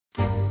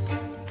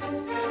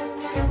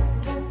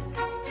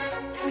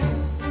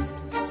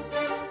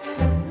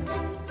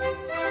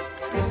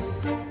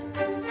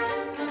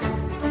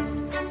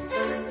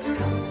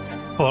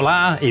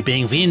Olá e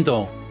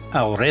bem-vindo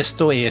ao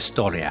Resto é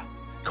História.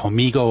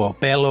 Comigo o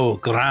belo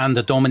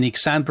grande Dominic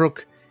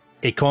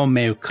e com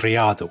meu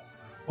criado,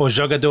 o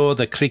jogador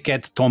de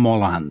cricket Tom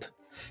Holland,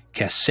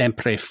 que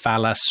sempre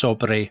fala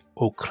sobre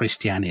o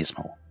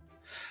cristianismo.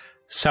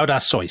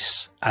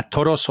 Saudações a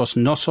todos os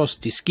nossos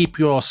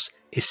discípulos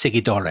e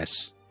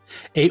seguidores.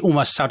 E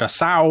uma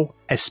saudação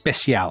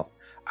especial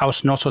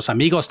aos nossos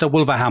amigos de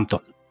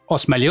Wolverhampton,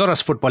 os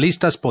melhores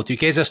futbolistas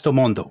portugueses do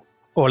mundo.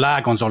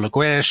 Olá, Gonzalo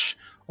Guedes.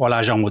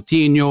 Olá, João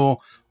Moutinho.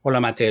 Olá,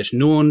 Mateus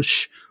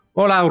Nunes.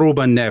 Olá,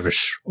 Ruben Neves,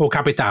 o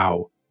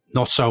capitão,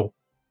 nosso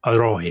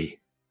herói.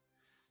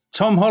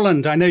 Tom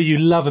Holland, I know you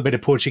love a bit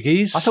of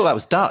Portuguese. I thought that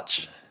was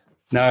Dutch.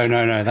 No.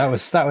 That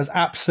was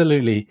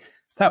absolutely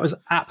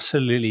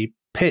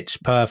pitch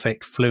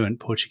perfect, fluent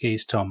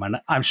Portuguese, Tom. And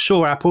I'm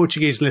sure our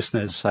Portuguese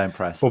listeners So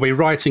impressed. will be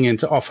writing in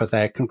to offer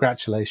their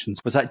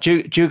congratulations. Was that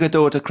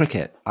jogador de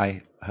cricket?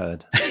 I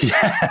heard.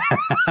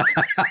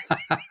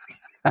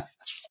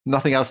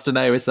 Nothing else to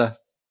know, is there?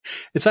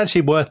 It's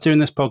actually worth doing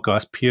this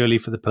podcast purely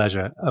for the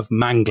pleasure of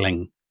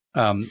mangling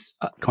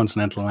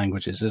continental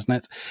languages, isn't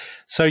it?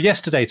 So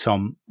yesterday,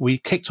 Tom, we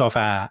kicked off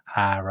our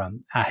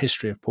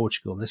history of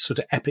Portugal, this sort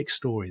of epic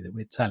story that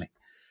we're telling.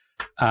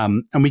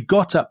 And we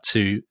got up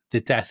to the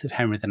death of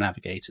Henry the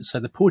Navigator.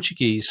 So the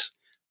Portuguese,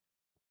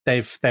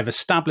 they've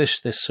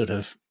established this sort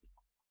of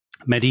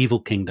medieval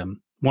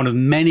kingdom, one of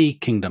many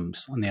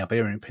kingdoms on the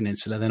Iberian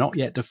Peninsula. They're not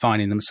yet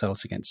defining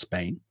themselves against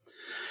Spain.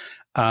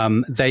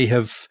 They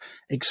have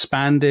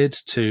expanded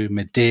to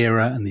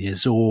Madeira and the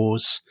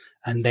Azores,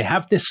 and they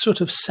have this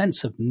sort of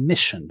sense of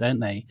mission,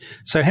 don't they?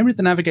 So Henry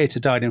the Navigator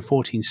died in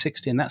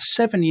 1460, and that's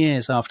 7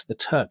 years after the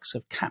Turks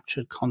have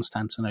captured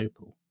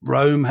Constantinople.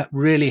 Rome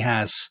really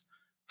has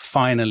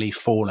finally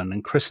fallen,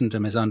 and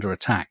Christendom is under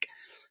attack.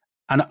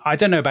 And I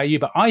don't know about you,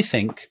 but I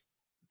think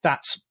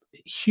that's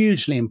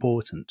hugely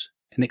important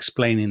in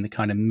explaining the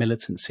kind of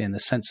militancy and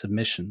the sense of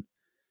mission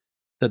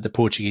that the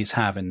Portuguese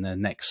have in the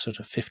next sort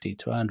of 50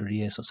 to 100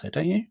 years or so,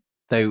 don't you?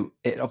 Though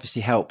it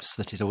obviously helps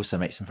that it also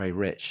makes them very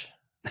rich.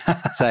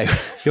 So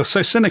you're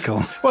so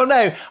cynical. Well,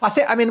 no,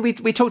 I mean, we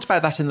talked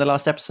about that in the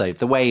last episode,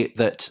 the way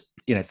that,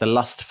 you know, the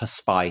lust for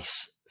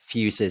spice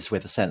fuses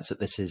with a sense that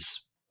this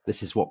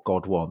is what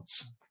God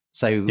wants.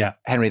 So yeah.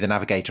 Henry the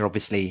Navigator,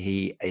 obviously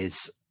he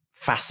is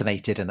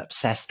fascinated and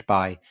obsessed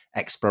by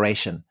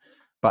exploration,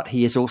 but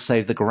he is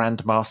also the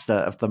Grand Master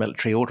of the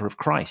Military Order of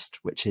Christ,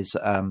 which is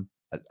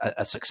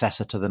a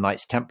successor to the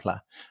Knights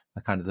Templar,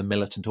 a kind of the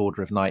militant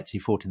order of knights who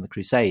fought in the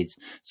Crusades.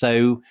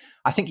 So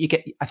I think you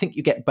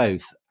get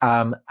both,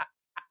 and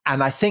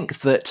I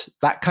think that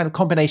kind of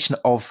combination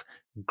of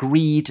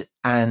greed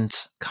and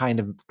kind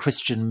of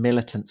Christian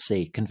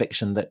militancy,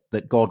 conviction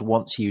that God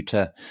wants you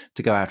to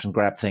go out and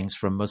grab things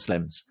from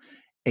Muslims,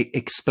 it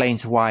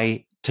explains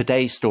why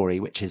today's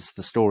story, which is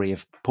the story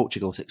of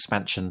Portugal's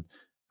expansion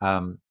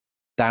down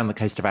the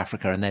coast of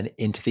Africa and then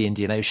into the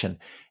Indian Ocean,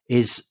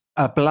 is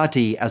a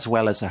bloody as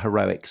well as a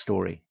heroic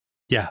story.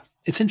 Yeah,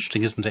 it's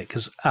interesting, isn't it?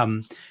 Because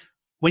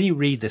when you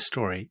read this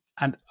story,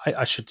 and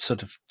I should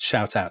sort of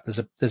shout out,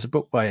 there's a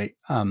book by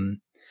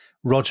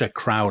Roger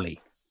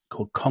Crowley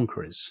called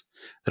Conquerors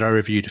that I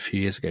reviewed a few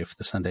years ago for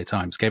the Sunday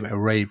Times. Gave it a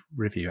rave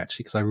review,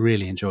 actually, because I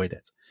really enjoyed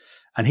it.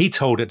 And he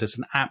told it as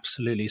an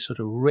absolutely sort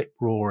of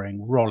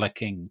rip-roaring,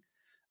 rollicking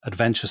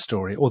adventure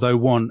story, although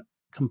one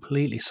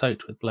completely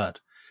soaked with blood.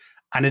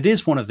 And it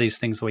is one of these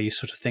things where you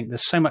sort of think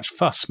there's so much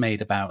fuss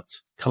made about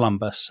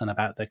Columbus and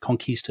about the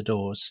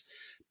conquistadors,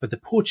 but the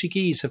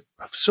Portuguese have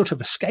sort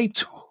of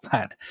escaped all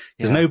that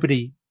because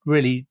nobody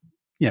really,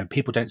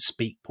 people don't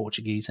speak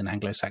Portuguese in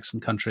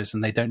Anglo-Saxon countries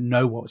and they don't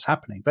know what's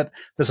happening. But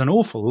there's an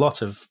awful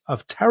lot of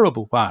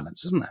terrible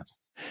violence, isn't there?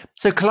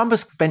 So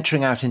Columbus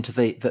venturing out into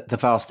the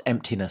vast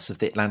emptiness of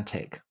the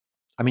Atlantic,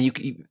 I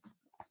mean,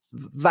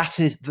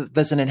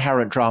 there's an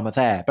inherent drama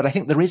there, but I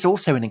think there is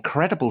also an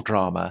incredible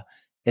drama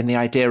in the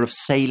idea of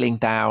sailing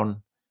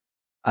down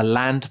a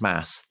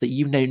landmass that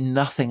you know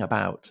nothing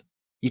about.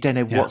 You don't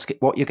know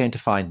what you're going to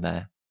find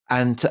there.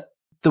 And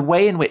the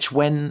way in which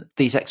when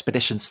these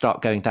expeditions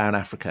start going down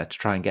Africa to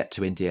try and get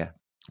to India,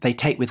 they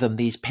take with them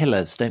these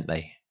pillars, don't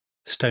they?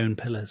 Stone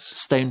pillars.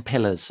 Stone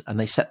pillars, and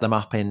they set them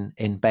up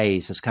in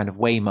bays as kind of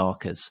way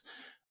markers.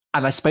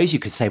 And I suppose you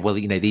could say, well,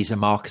 these are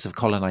markers of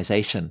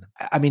colonization.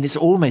 I mean, it's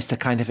almost a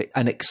kind of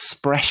an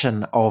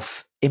expression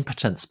of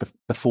impotence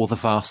before the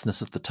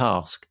vastness of the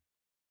task.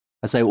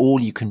 As though all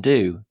you can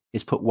do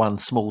is put one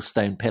small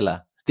stone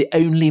pillar, the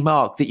only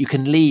mark that you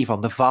can leave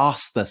on the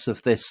vastness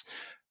of this,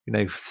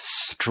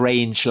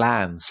 strange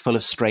lands full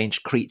of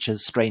strange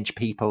creatures, strange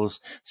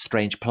peoples,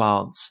 strange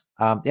plants.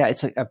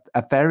 It's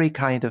a very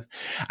kind of,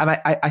 and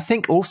I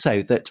think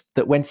also that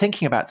when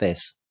thinking about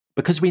this,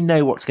 because we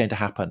know what's going to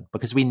happen,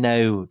 because we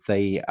know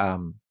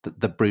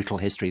the brutal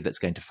history that's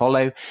going to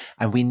follow,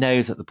 and we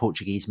know that the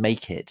Portuguese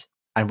make it.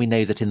 And we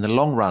know that in the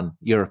long run,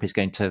 Europe is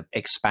going to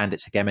expand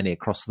its hegemony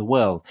across the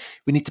world.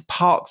 We need to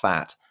park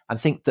that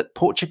and think that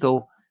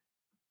Portugal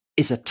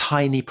is a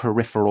tiny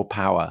peripheral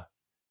power.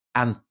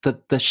 And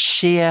the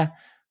sheer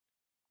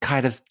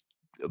kind of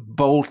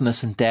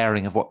boldness and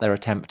daring of what they're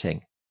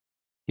attempting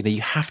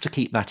You have to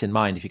keep that in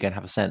mind if you're going to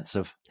have a sense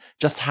of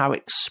just how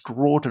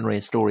extraordinary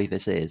a story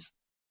this is.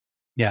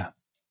 Yeah,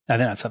 I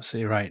think that's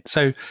absolutely right.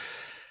 So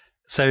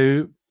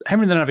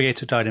Henry the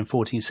Navigator died in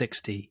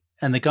 1460,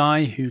 and the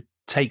guy who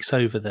takes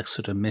over the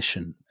sort of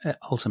mission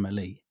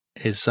ultimately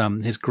is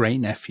his great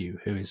nephew,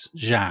 who is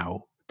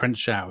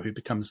Prince João, who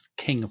becomes the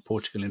king of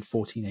Portugal in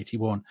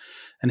 1481,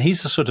 and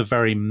he's a sort of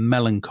very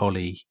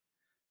melancholy,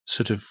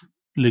 sort of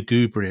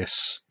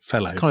lugubrious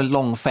fellow. He's kind of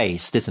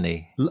long-faced, isn't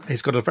he?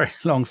 He's got a very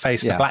long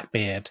face and a black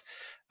beard.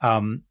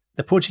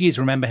 The Portuguese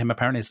remember him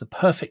apparently as the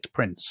perfect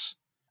prince,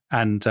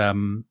 and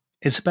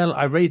Isabella.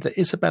 I read that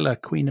Isabella,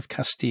 Queen of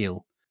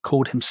Castile,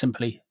 called him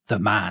simply the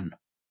man.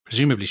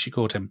 Presumably, she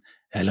called him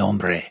El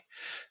Hombre,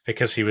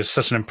 because he was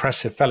such an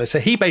impressive fellow. So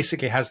he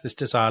basically has this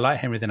desire, like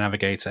Henry the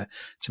Navigator,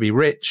 to be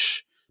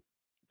rich,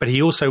 but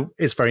he also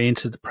is very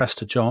into the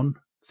Prester John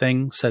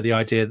thing. So the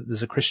idea that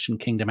there's a Christian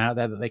kingdom out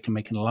there that they can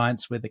make an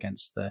alliance with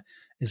against the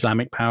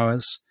Islamic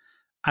powers,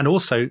 and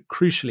also,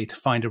 crucially, to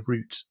find a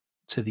route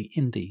to the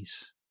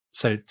Indies,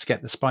 so to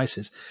get the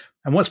spices.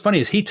 And what's funny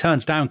is he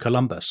turns down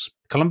Columbus.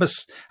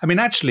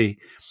 Actually,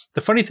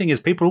 the funny thing is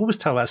people always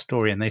tell that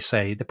story and they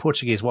say the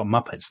Portuguese, what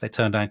muppets, they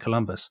turned down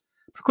Columbus.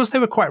 But of course, they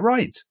were quite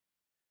right.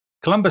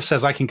 Columbus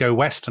says, I can go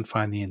west and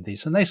find the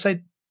Indies. And they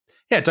say,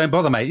 yeah, don't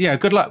bother, mate.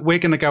 Good luck. We're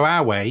going to go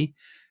our way,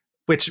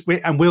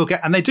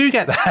 and they do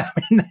get there.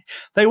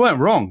 They weren't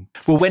wrong.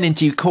 Well, when in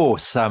due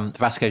course,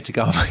 Vasco da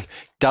Gama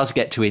does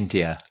get to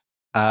India,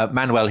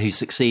 Manuel, who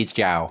succeeds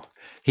João,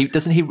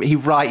 he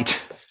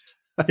write...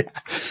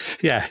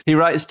 Yeah. He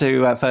writes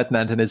to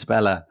Ferdinand and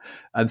Isabella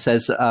and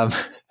says,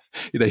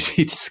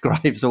 he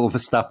describes all the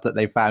stuff that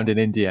they found in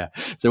India.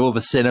 So all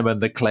the cinnamon,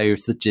 the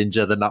cloves, the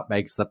ginger, the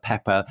nutmegs, the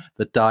pepper,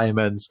 the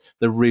diamonds,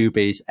 the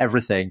rubies,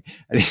 everything.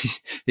 And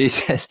he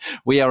says,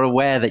 we are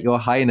aware that your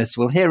highness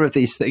will hear of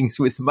these things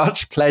with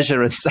much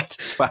pleasure and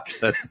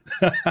satisfaction.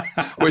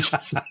 Which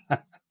is,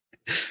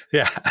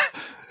 yes.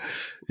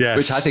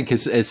 Which I think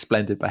is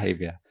splendid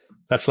behavior.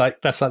 That's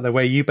like the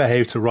way you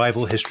behave to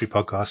rival history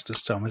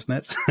podcasters, Tom, isn't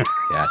it?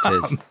 Yeah,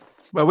 it is.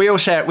 Well, we all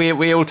share.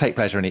 We all take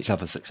pleasure in each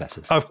other's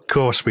successes. Of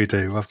course we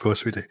do.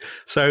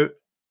 So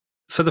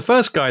the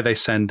first guy they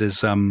send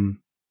is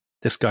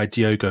this guy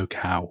Diogo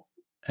Cao,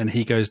 and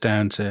he goes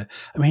down to.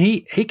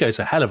 He goes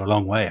a hell of a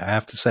long way, I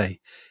have to say.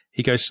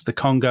 He goes to the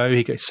Congo.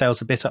 He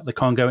sails a bit up the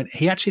Congo, and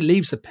he actually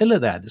leaves a pillar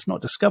there that's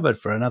not discovered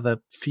for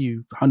another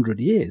few hundred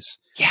years.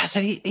 Yeah,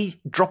 so he's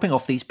dropping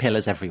off these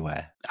pillars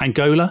everywhere.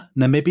 Angola,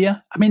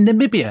 Namibia.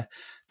 Namibia,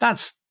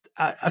 that's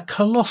a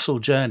colossal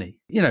journey.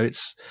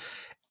 It's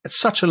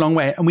such a long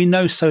way, and we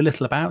know so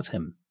little about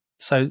him.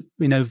 So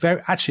we know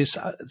that's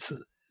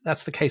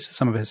the case for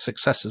some of his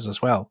successors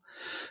as well.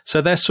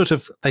 So they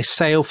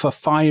sail for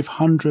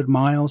 500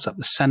 miles up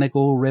the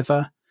Senegal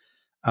River.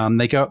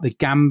 They go up the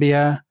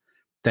Gambia.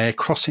 They're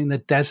crossing the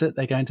desert.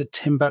 They're going to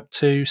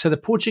Timbuktu. So the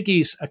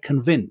Portuguese are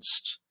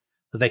convinced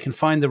that they can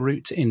find the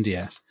route to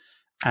India,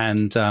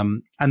 and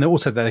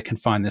also that they can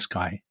find this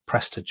guy,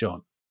 Prester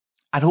John.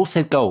 And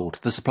also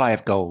gold, the supply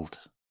of gold.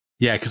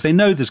 Yeah, because they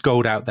know there's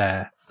gold out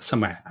there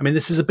somewhere.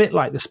 This is a bit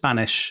like the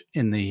Spanish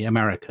in the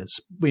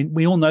Americas.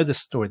 We all know the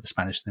story of the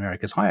Spanish in the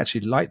Americas. I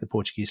actually like the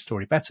Portuguese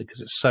story better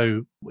because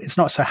it's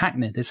not so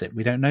hackneyed, is it?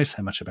 We don't know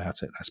so much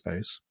about it, I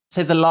suppose.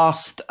 So the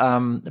last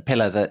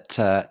pillar that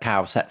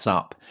Cao sets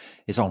up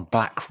is on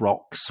black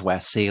rocks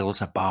where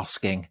seals are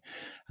basking,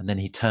 and then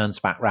he turns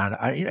back round.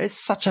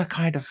 It's such a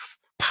kind of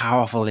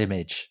powerful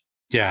image.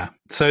 Yeah.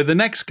 So the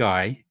next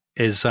guy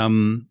is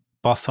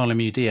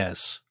Bartholomew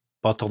Diaz.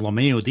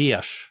 Bartholomew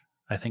Diaz,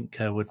 I think,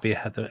 would be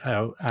how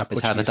our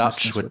Portuguese how the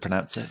Dutch would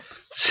pronounce it.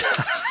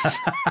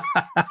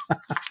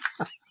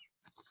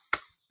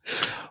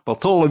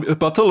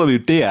 Bartholomew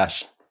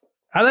Diaz.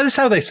 That is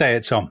how they say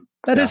it, Tom.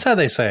 That is how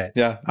they say it.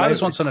 Yeah. I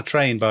was once on a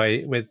train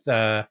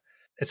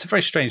it's a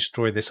very strange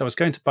story, this. I was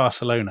going to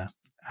Barcelona,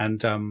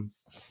 and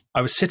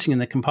I was sitting in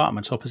the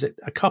compartment opposite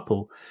a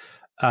couple.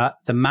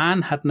 The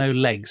man had no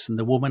legs and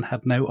the woman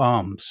had no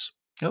arms.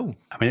 Oh.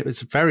 It was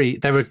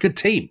they were a good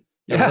team.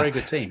 They were a very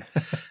good team.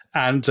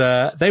 And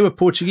they were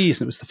Portuguese,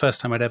 and it was the first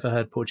time I'd ever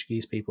heard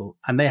Portuguese people.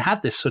 And they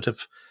had this sort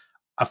of,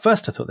 at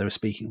first I thought they were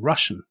speaking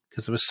Russian,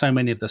 because there were so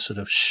many of the sort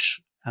of sh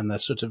and the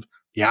sort of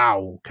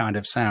yow kind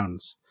of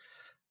sounds.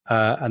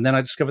 And then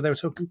I discovered they were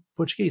talking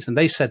Portuguese, and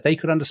they said they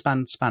could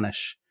understand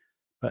Spanish,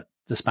 but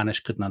the Spanish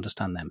couldn't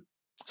understand them.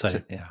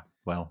 So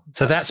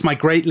that's my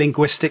great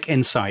linguistic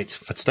insight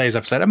for today's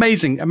episode.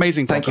 Amazing.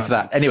 Thank you for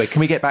that. Anyway, can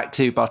we get back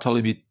to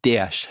Bartholomew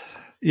Diaz?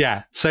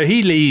 Yeah. So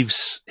he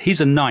leaves. He's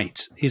a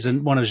knight. He's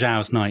one of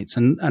João's knights,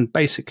 and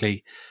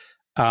basically,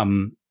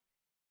 João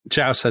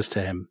says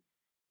to him,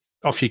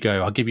 "Off you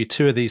go. I'll give you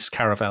 2 of these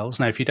caravels."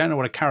 Now, if you don't know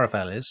what a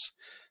caravel is,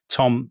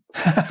 Tom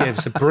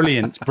gives a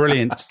brilliant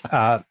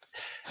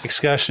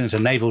excursion into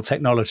naval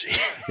technology.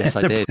 Yes,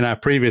 I did. In our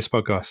previous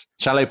podcast.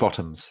 Shallow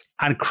bottoms.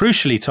 And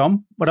crucially,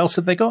 Tom, what else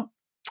have they got?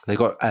 They've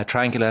got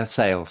triangular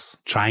sails.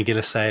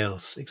 Triangular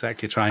sails.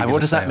 Exactly, triangular And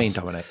what does sails. that mean,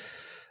 Dominic?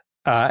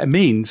 It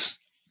means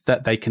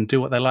that they can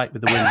do what they like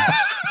with the wind.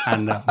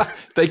 And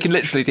they can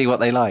literally do what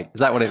they like.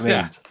 Is that what it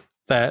means?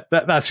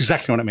 That's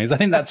exactly what it means. I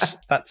think that's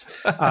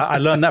I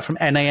learned that from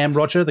NAM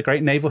Roger, the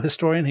great naval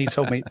historian. He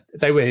told me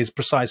they were his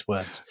precise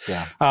words.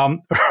 Yeah.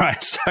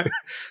 Right.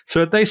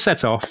 So they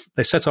set off.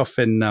 They set off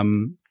in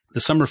the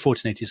summer of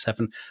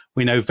 1487.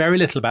 We know very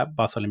little about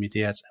Bartholomew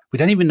Diaz. We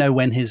don't even know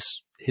when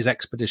his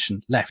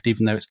expedition left,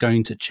 even though it's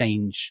going to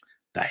change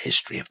the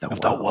history of the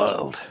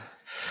world.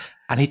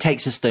 And he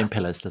takes his stone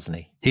pillars, doesn't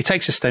he? He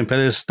takes his stone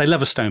pillars. They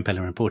love a stone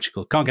pillar in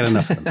Portugal. Can't get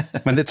enough of them.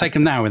 When they take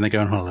them now when they go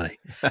on holiday.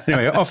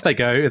 Anyway, off they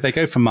go. They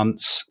go for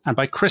months. And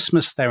by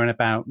Christmas, they're in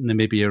about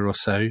Namibia or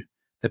so.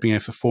 They've been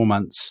going for 4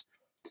 months.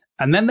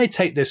 And then they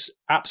take this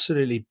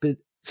absolutely...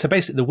 So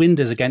basically, the wind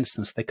is against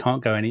them, so they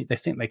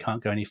think they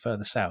can't go any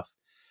further south.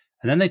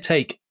 And then they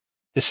take...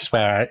 This is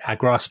where our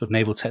grasp of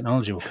naval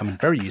technology will come in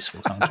very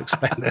useful time to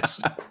explain this.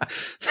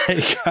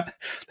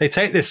 They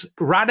take this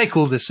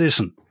radical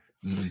decision.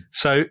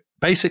 So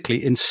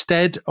basically,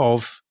 instead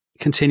of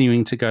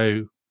continuing to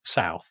go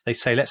south, they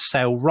say, let's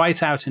sail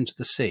right out into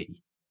the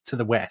sea, to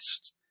the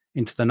west,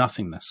 into the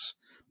nothingness.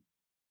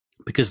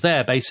 Because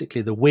there,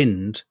 basically, the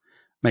wind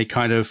may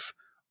kind of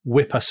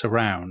whip us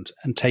around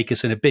and take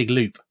us in a big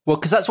loop. Well,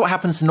 because that's what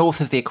happens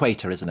north of the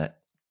equator, isn't it?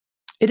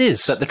 It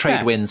is. That the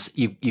trade winds,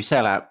 you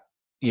sail out,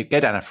 you go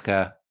down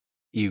Africa,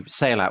 you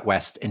sail out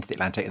west into the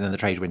Atlantic, and then the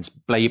trade winds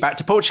blow you back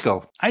to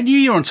Portugal. I knew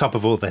you were on top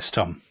of all this,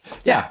 Tom.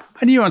 Yeah.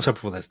 I knew you were on top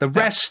of all this. The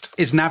rest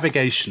is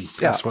navigation.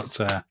 That's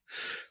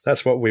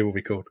what we will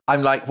be called.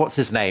 I'm like, what's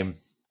his name?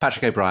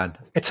 Patrick O'Brien.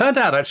 It turned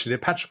out, actually,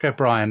 that Patrick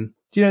O'Brien,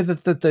 you know,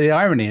 the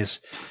irony is,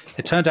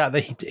 it turned out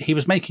that he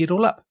was making it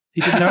all up.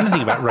 He didn't know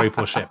anything about rope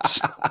or ships.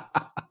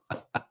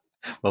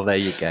 Well, there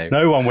you go.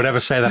 No one would ever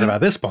say that about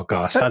this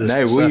podcast. That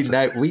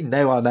is we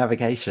know our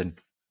navigation.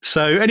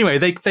 So anyway,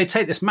 they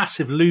take this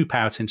massive loop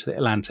out into the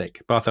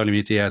Atlantic,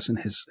 Bartholomew Diaz and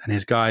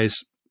his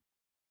guys,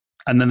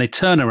 and then they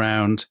turn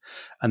around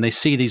and they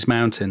see these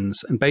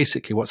mountains. And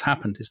basically what's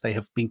happened is they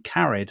have been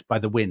carried by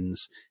the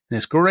winds in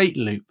this great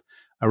loop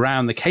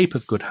around the Cape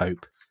of Good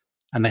Hope,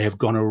 and they have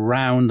gone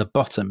around the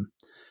bottom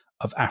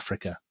of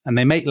Africa. And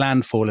they make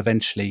landfall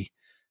eventually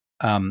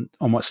on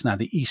what's now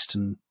the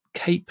Eastern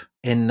Cape.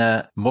 In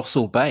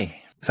Mossel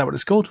Bay. Is that what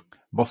it's called?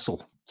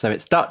 Mossel. So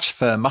it's Dutch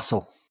for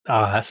mussel.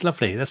 Oh, that's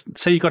lovely.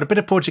 So you've got a bit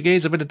of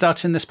Portuguese, a bit of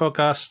Dutch in this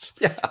podcast.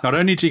 Yeah. Not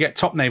only do you get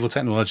top naval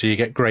technology, you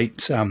get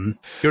great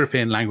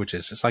European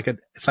languages. It's like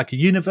a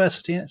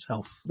university in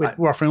itself.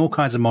 We're offering all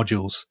kinds of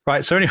modules.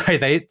 Right. So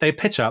anyway, they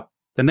pitch up.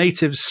 The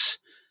natives,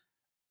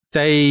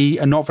 they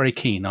are not very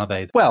keen, are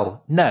they?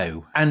 Well,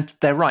 no. And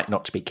they're right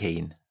not to be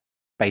keen,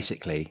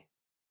 basically.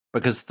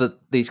 Because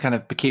these kind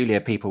of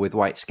peculiar people with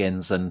white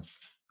skins and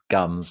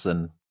guns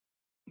and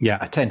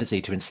a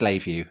tendency to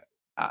enslave you.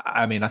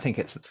 I mean, I think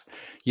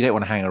you don't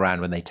want to hang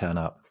around when they turn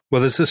up. Well,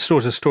 there's this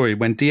sort of story.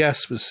 When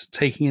Diaz was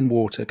taking in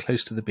water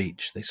close to the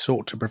beach, they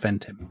sought to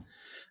prevent him.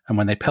 And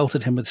when they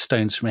pelted him with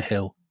stones from a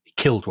hill, he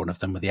killed one of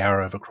them with the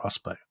arrow of a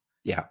crossbow.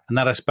 Yeah. And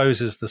that, I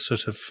suppose, is the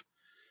sort of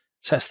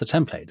sets the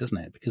template, doesn't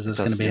it? Because there's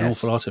going to be an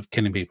awful lot of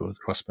killing people with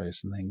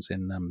crossbows and things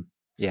in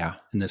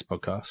this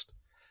podcast.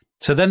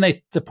 So then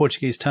the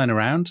Portuguese turn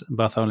around, and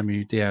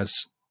Bartholomew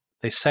Diaz,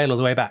 they sail all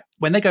the way back.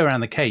 When they go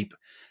around the Cape,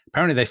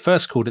 apparently they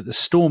first called it the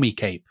Stormy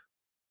Cape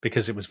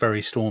because it was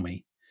very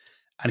stormy.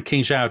 And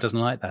King Zhao doesn't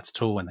like that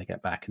at all when they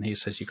get back. And he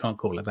says, you can't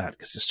call it that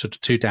because it's sort of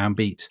too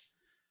downbeat.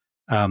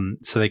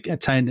 So they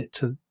change it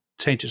to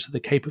the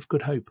Cape of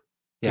Good Hope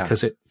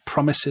because it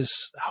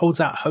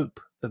holds out hope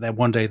that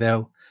one day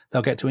they'll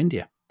get to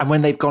India. And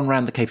when they've gone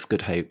around the Cape of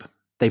Good Hope,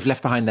 they've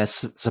left behind their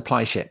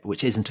supply ship,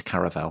 which isn't a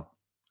caravel.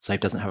 So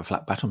it doesn't have a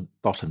flat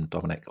bottom,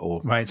 Dominic,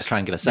 or a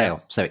triangular sail.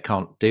 Yeah. So it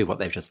can't do what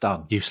they've just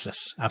done.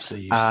 Useless.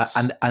 Absolutely useless.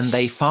 And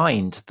they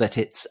find that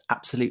it's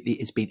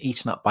been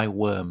eaten up by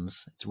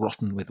worms. It's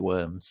rotten with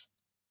worms.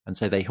 And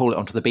so they haul it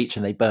onto the beach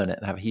and they burn it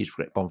and have a huge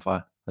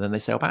bonfire. And then they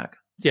sail back.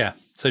 Yeah.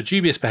 So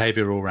dubious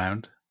behaviour all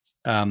round.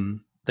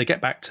 They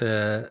get back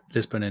to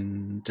Lisbon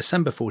in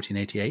December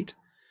 1488.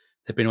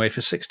 They've been away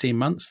for 16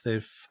 months.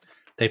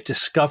 They've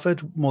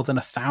discovered more than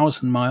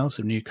 1,000 miles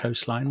of new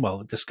coastline.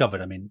 Well,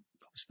 discovered, I mean,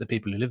 the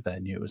people who live there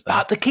knew it was there.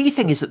 But the key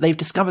thing is that they've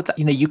discovered that,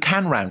 you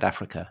can round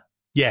Africa.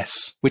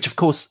 Yes. Which, of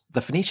course,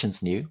 the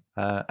Phoenicians knew,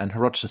 and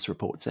Herodotus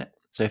reports it.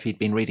 So if he'd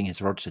been reading his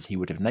Herodotus, he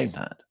would have known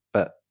that.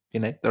 But,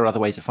 there are other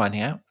ways of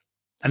finding out.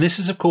 And this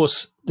is, of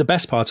course, the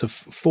best part of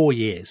 4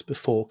 years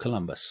before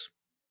Columbus.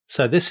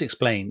 So this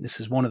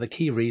is one of the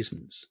key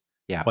reasons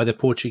why the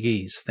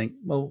Portuguese think,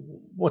 well,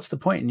 what's the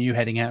point in you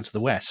heading out to the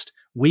west?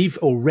 We've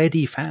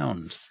already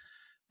found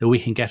that we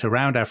can get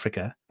around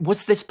Africa.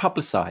 Was this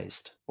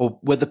publicized, or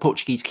were the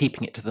Portuguese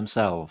keeping it to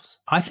themselves?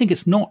 I think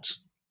it's not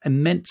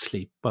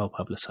immensely well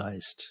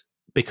publicized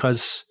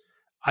because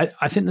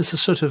I think there's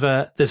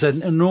there's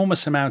an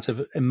enormous amount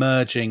of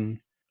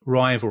emerging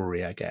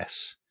rivalry, I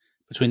guess,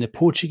 between the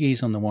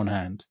Portuguese on the one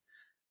hand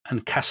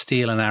and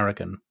Castile and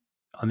Aragon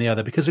on the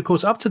other. Because, of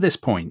course, up to this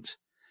point,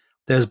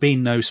 there's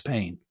been no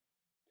Spain.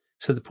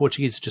 So the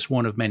Portuguese are just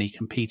one of many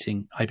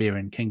competing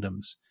Iberian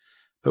kingdoms.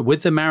 But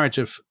with the marriage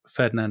of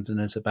Ferdinand and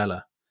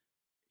Isabella,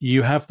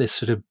 you have this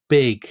sort of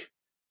big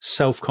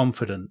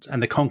self-confident,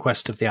 and the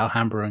conquest of the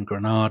Alhambra and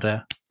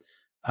Granada.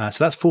 So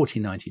that's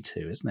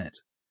 1492, isn't it?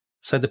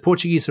 So the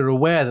Portuguese are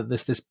aware that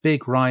there's this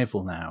big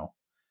rival now.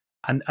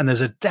 And there's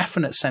a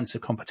definite sense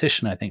of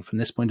competition, I think, from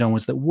this point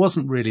onwards that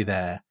wasn't really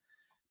there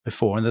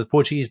before. And the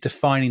Portuguese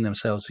defining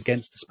themselves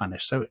against the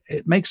Spanish. So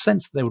it makes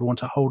sense that they would want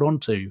to hold on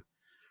to.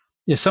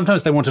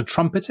 Sometimes they want to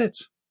trumpet it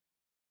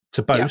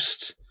to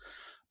boast,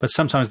 but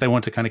sometimes they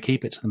want to kind of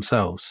keep it to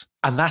themselves.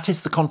 And that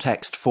is the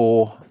context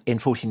for, in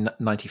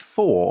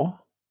 1494,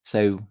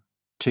 so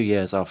 2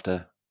 years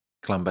after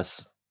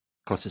Columbus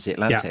crosses the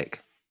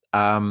Atlantic,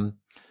 the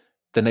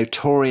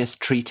notorious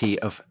Treaty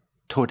of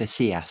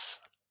Tordesillas,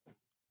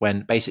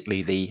 when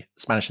basically the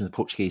Spanish and the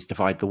Portuguese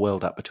divide the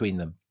world up between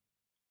them.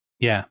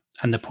 Yeah,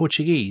 and the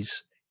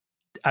Portuguese,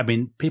 I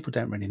mean, people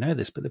don't really know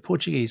this, but the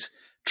Portuguese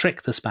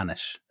trick the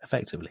Spanish,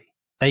 effectively.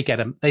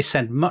 They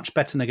send much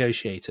better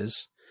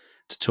negotiators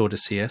to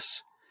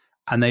Tordesillas,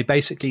 and they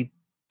basically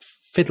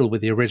fiddle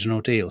with the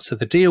original deal. So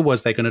the deal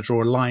was they're going to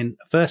draw a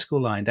vertical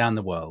line down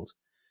the world,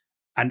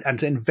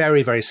 and in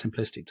very, very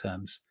simplistic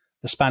terms,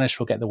 the Spanish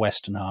will get the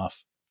western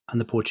half, and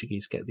the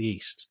Portuguese get the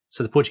east.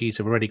 So the Portuguese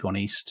have already gone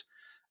east,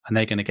 and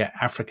they're going to get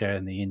Africa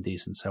and the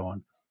Indies and so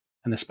on,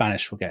 and the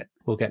Spanish will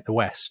get the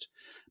west.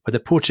 But the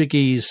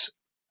Portuguese,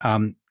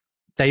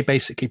 they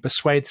basically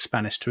persuade the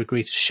Spanish to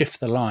agree to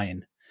shift the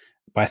line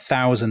by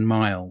 1,000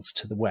 miles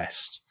to the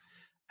west.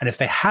 And if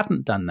they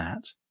hadn't done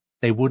that,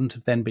 they wouldn't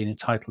have then been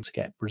entitled to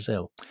get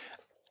Brazil.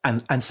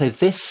 And so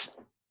this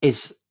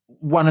is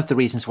one of the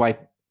reasons why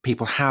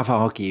people have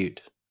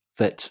argued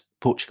that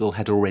Portugal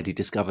had already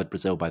discovered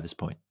Brazil by this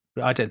point.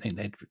 I don't think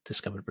they'd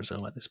discovered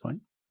Brazil at this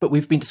point. But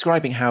we've been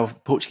describing how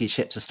Portuguese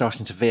ships are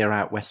starting to veer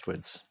out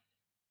westwards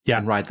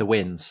and ride the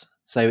winds.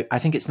 So I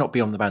think it's not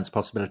beyond the bounds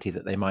possibility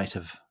that they might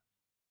have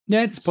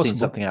it's possible. Seen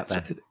something out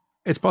there.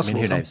 It's possible.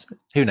 I mean, who knows?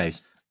 Who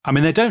knows? I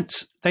mean, they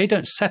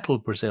don't settle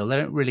Brazil. They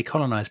don't really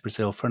colonize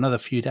Brazil for another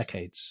few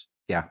decades.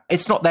 Yeah.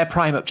 It's not their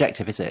prime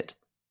objective, is it?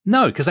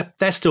 No, because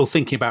they're still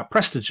thinking about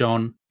Prester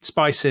John,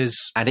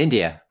 spices. And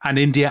India. And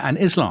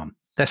Islam.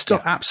 They're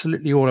still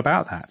absolutely all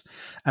about that.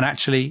 And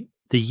actually,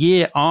 the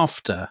year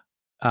after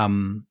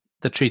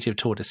the Treaty of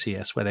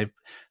Tordesillas, where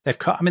they've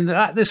cut, I mean,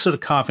 this sort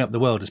of carving up the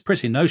world is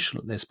pretty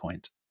notional at this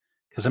point.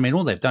 Because, I mean,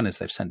 all they've done is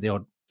they've sent the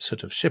odd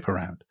sort of ship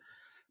around.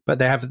 But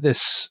they have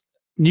this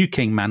new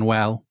king,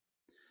 Manuel.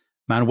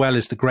 Manuel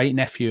is the great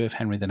nephew of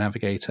Henry the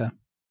Navigator.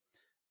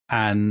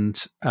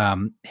 And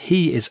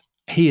he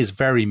is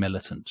very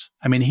militant.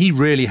 I mean, he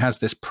really has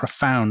this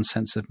profound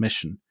sense of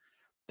mission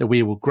that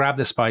we will grab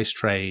the spice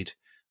trade,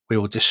 we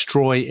will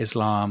destroy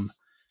Islam.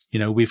 You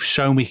know, we've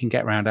shown we can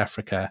get around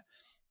Africa.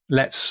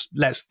 Let's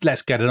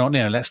get it on.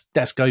 You know,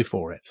 let's go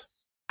for it.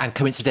 And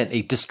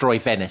coincidentally, destroy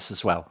Venice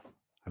as well.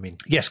 I mean,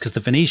 yes, because the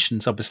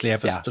Venetians obviously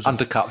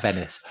undercut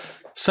Venice.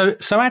 So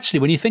actually,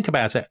 when you think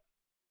about it,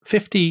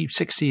 50,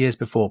 60 years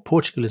before,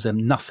 Portugal is a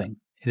nothing.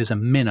 It is a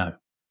minnow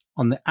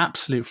on the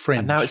absolute fringe.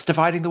 And now it's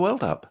dividing the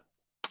world up.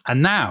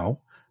 And now,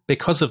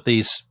 because of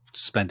these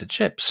splendid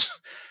ships,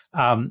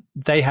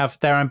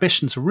 their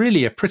ambitions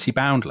really are pretty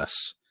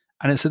boundless.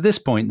 And it's at this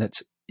point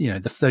that, you know,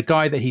 the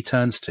guy that he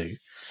turns to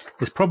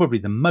is probably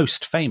the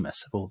most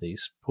famous of all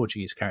these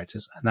Portuguese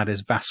characters, and that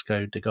is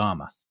Vasco da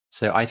Gama.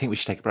 So I think we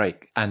should take a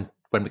break. And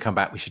when we come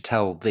back, we should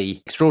tell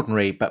the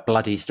extraordinary but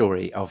bloody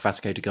story of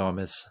Vasco da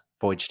Gama's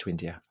voyage to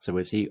India. So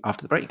we'll see you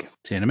after the break.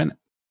 See you in a minute.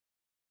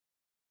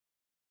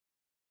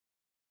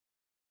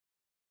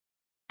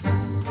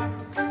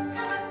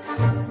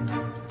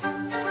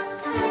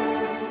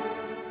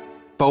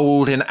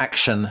 Bold in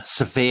action,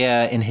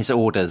 severe in his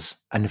orders,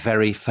 and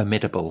very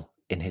formidable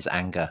in his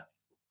anger.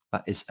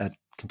 That is a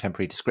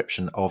contemporary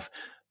description of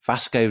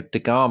Vasco da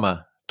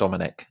Gama,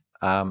 Dominic.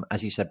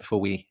 As you said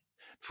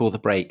before the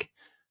break,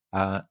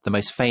 the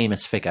most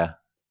famous figure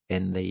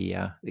in the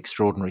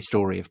extraordinary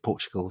story of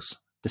Portugal's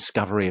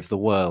discovery of the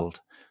world.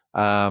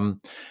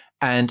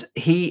 And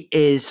he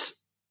is,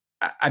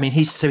 I mean,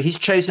 he's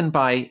chosen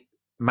by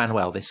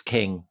Manuel, this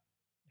king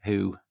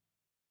who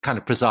kind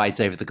of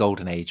presides over the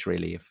golden age,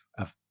 really,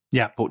 of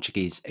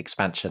Portuguese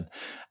expansion.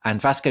 And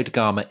Vasco da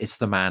Gama is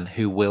the man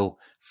who will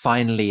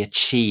finally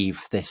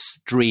achieve this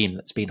dream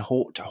that's been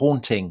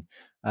haunting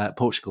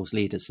Portugal's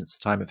leaders since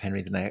the time of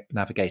Henry the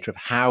Navigator, of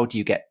how do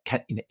you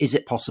is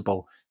it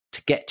possible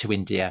to get to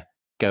India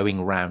going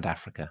around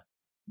Africa?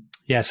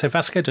 Yeah, so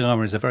Vasco da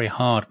Gama is a very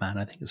hard man,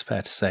 I think it's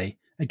fair to say.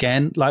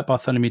 Again, like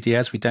Bartholomew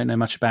Diaz, we don't know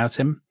much about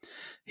him.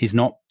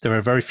 There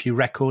are very few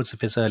records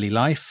of his early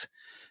life.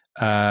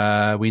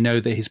 We know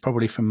that he's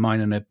probably from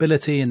minor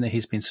nobility and that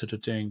he's been sort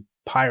of doing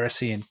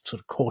piracy and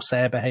sort of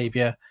corsair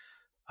behavior.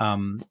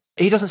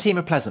 He doesn't seem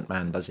a pleasant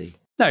man, does he?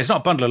 No, he's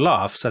not a bundle of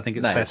laughs, I think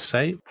it's fair to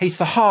say. He's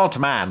the hard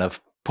man of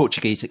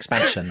Portuguese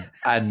expansion.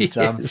 And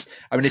I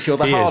mean, if you're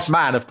the hard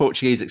man of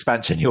Portuguese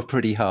expansion, you're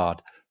pretty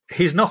hard.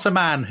 He's not a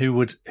man who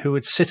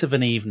would sit of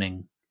an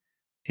evening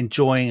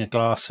enjoying a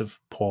glass of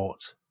port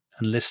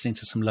and listening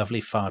to some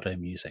lovely fado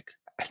music.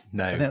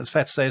 No. I think that's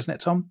fair to say, isn't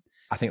it, Tom?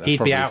 I think that's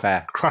probably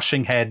fair.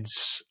 Crushing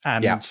heads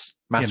and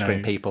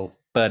massacring people,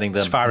 burning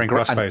them, firing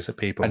crossbows at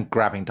people, and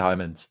grabbing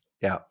diamonds.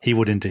 Yeah, he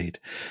would indeed.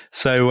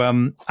 So,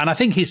 and I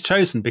think he's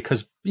chosen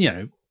because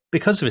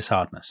of his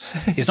hardness.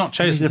 He's not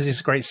chosen because he's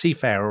a great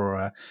seafarer or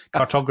a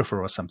cartographer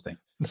or something.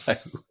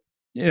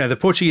 No. The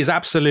Portuguese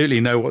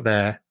absolutely know what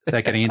they're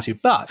getting into.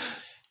 But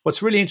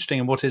what's really interesting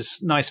and what is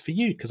nice for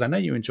you, because I know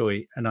you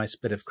enjoy a nice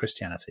bit of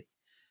Christianity,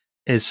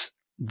 is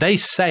they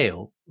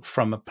sail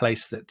from a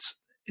place that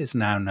is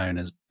now known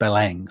as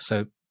Belém,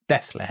 so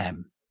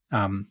Bethlehem.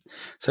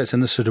 So it's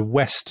in the sort of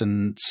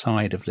western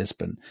side of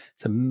Lisbon.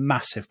 It's a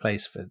massive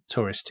place for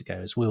tourists to go,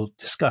 as we'll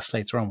discuss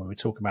later on when we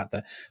talk about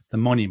the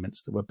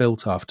monuments that were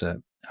built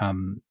after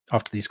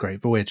these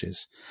great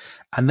voyages.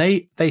 And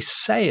they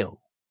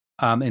sail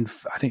in,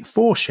 I think,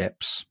 4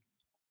 ships.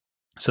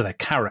 So they're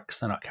carracks.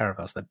 They're not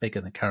caravels. They're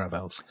bigger than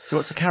caravels. So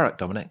what's a carrack,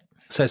 Dominic?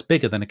 So it's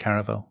bigger than a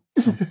caravel.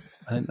 I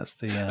think that's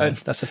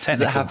the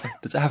technical.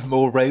 Does it have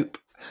more rope?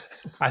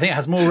 I think it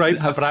has more rope,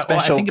 but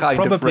I think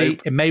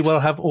it may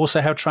well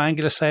also have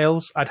triangular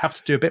sails. I'd have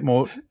to do a bit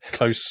more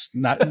close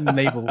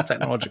naval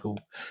technological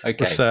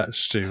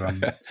research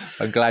to.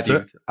 I'm glad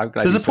you.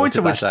 There's a point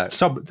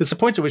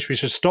at which we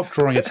should stop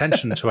drawing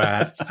attention to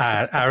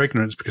our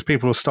ignorance, because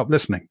people will stop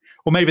listening,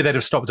 or maybe they'd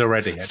have stopped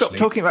already. Actually. Stop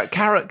talking about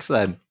carracks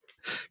then.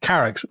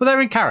 Carracks, well, they're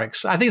in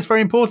carracks. I think it's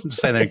very important to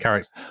say they're in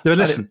carracks. But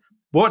listen,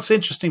 what's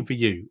interesting for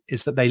you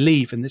is that they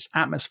leave in this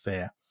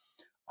atmosphere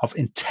of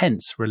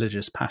intense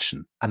religious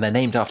passion. And they're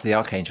named after the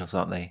archangels,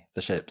 aren't they?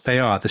 The ships. They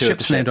are. The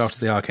ships named after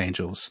the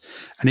archangels.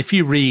 And if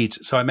you read,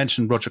 so I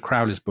mentioned Roger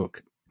Crowley's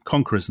book,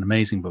 Conqueror's an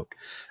amazing book.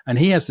 And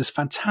he has this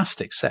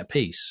fantastic set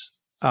piece.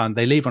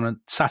 They leave on a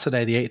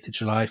Saturday, the 8th of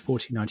July,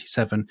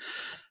 1497.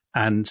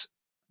 And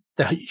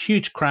the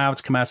huge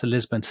crowds come out of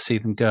Lisbon to see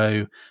them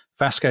go.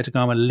 Vasco da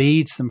Gama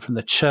leads them from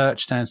the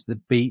church down to the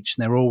beach,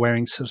 and they're all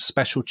wearing sort of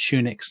special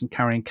tunics and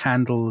carrying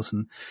candles,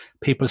 and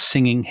people are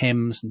singing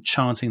hymns and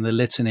chanting the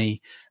litany.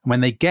 And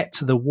when they get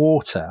to the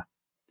water,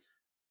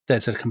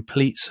 there's a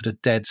complete sort of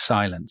dead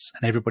silence,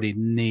 and everybody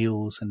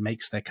kneels and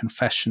makes their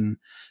confession,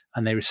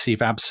 and they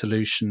receive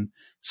absolution.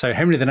 So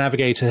Henry the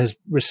Navigator has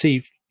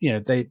received,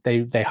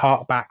 they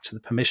hark back to the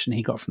permission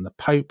he got from the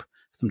Pope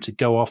for them to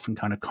go off and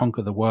kind of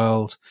conquer the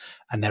world,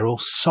 and they're all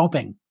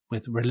sobbing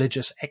with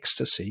religious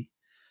ecstasy.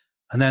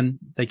 And then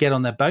they get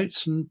on their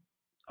boats and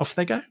off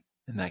they go.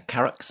 And their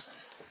carracks.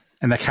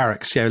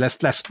 Yeah,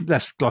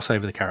 let's gloss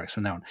over the carracks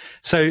from now on.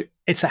 So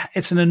it's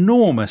an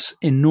enormous,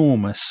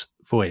 enormous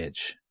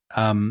voyage.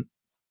 So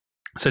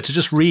to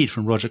just read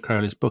from Roger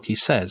Crowley's book, he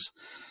says,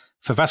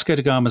 for Vasco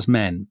da Gama's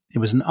men, it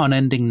was an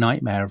unending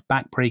nightmare of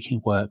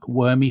backbreaking work,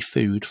 wormy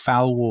food,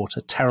 foul water,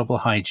 terrible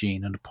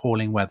hygiene, and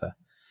appalling weather.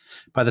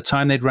 By the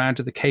time they'd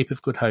rounded the Cape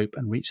of Good Hope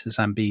and reached the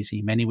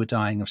Zambezi, many were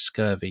dying of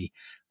scurvy,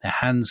 their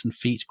hands and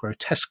feet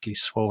grotesquely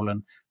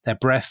swollen, their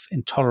breath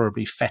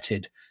intolerably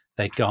fetid,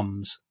 their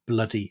gums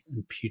bloody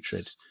and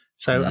putrid.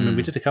 So,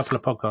 we did a couple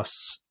of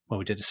podcasts. Well,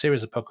 we did a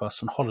series of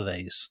podcasts on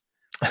holidays.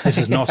 This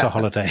is not a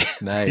holiday.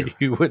 No.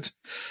 You would.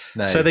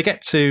 No. So they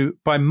get to,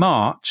 by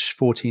March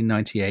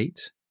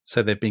 1498,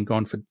 so they've been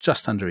gone for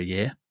just under a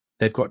year,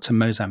 they've got to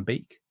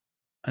Mozambique,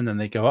 and then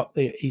they go up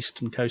the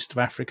eastern coast of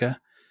Africa.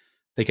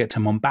 They get to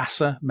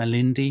Mombasa,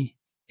 Malindi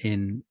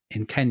in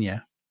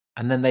Kenya.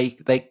 And then they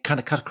kind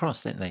of cut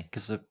across, didn't they?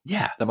 Because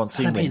the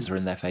monsoon winds are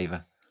in their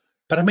favour.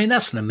 But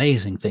that's an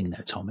amazing thing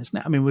though, Tom, isn't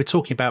it? We're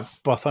talking about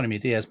Bartholomew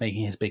Diaz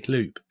making his big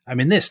loop.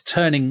 This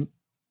turning,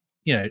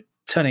 I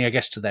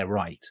guess, to their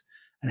right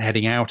and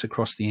heading out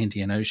across the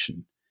Indian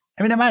Ocean.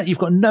 You've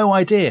got no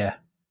idea.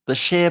 The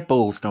sheer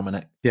balls,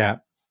 Dominic. Yeah,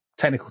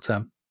 technical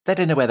term. They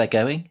don't know where they're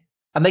going.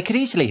 And they could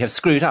easily have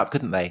screwed up,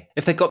 couldn't they?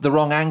 If they got the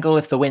wrong angle,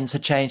 if the winds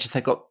had changed, if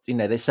they got,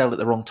 they sailed at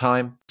the wrong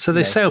time. So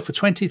they sailed for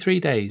 23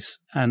 days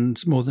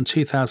and more than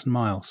 2,000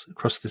 miles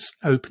across this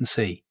open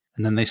sea.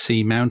 And then they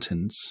see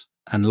mountains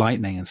and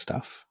lightning and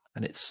stuff.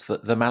 And it's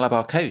the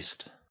Malabar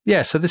coast.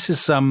 Yeah, so this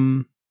is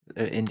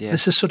India.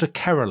 This is sort of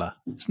Kerala,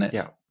 isn't it?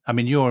 Yeah.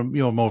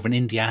 You're more of an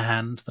India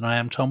hand than I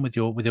am, Tom, with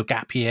your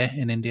gap year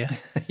in India.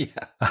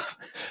 Yeah.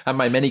 And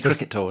my many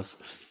cricket tours.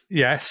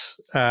 Yes.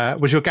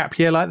 Was your gap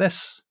year like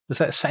this? Was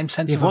that the same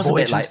sense of a voyage? It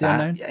was a bit like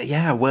that. Unknown?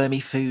 Yeah, wormy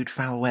food,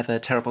 foul weather,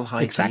 terrible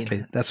hygiene.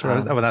 Exactly. That's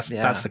what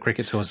that's the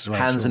cricket tours as well.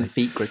 Hands and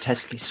feet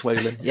grotesquely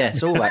swollen.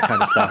 Yes, all that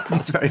kind of stuff.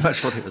 That's very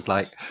much what it was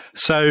like.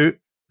 So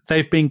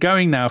they've been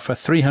going now for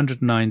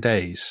 309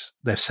 days.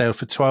 They've sailed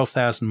for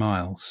 12,000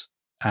 miles,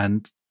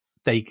 and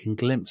they can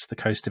glimpse the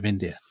coast of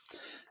India.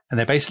 And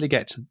they basically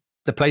get to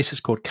the place is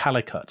called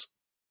Calicut.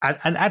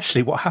 And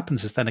actually what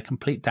happens is then a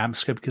complete damn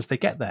squib, because they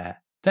get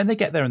there. Then they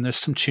get there and there's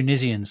some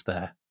Tunisians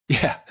there.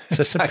 Yeah.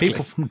 So some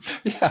people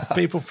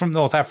from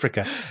North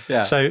Africa.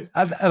 Yeah. So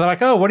and they're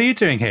like, oh, what are you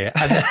doing here?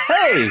 And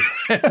hey!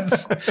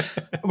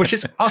 Which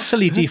is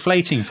utterly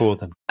deflating for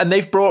them. And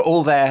they've brought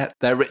all their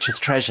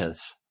richest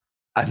treasures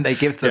and they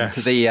give them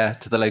to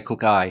the local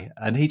guy,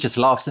 and he just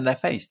laughs in their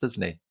face,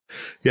 doesn't he?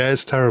 Yeah,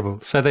 it's terrible.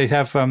 So they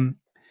have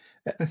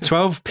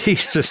 12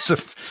 pieces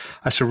of,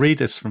 I shall read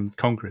this from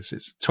Congress.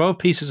 It's 12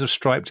 pieces of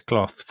striped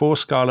cloth, 4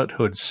 scarlet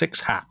hoods,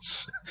 6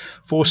 hats,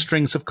 4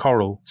 strings of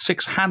coral,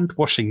 6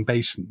 hand-washing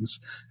basins,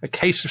 a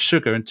case of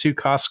sugar, and 2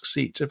 casks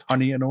each of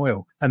honey and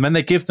oil. And when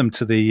they give them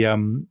to the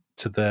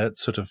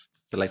sort of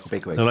the local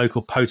bigwig, the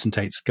local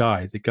potentate's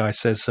guy, the guy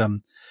says,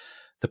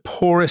 the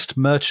poorest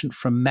merchant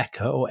from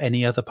Mecca or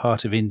any other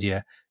part of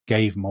India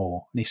gave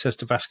more. And he says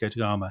to Vasco da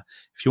Gama,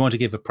 if you want to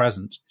give a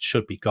present, it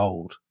should be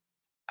gold.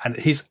 And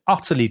he's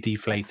utterly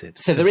deflated.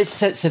 So there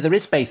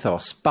is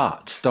bathos,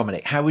 but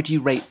Dominic, how would you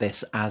rate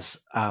this as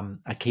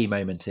a key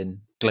moment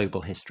in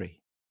global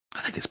history? I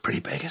think it's pretty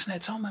big, isn't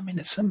it, Tom? I mean,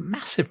 it's a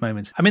massive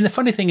moment. I mean, the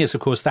funny thing is,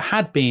 of course, there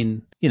had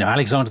been,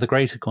 Alexander the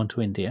Great had gone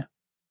to India,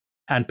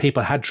 and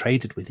people had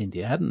traded with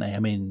India, hadn't they? I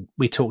mean,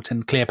 we talked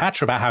in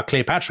Cleopatra about how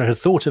Cleopatra had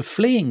thought of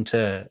fleeing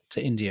to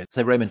India.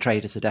 So Roman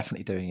traders are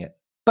definitely doing it.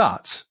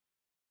 But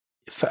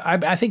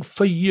I think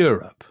for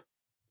Europe,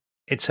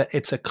 it's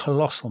a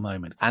colossal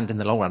moment. And in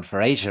the long run,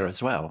 for Asia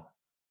as well.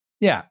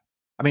 Yeah.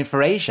 I mean,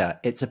 for Asia,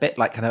 it's a bit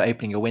like kind of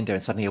opening your window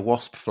and suddenly a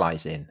wasp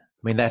flies in.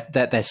 I mean,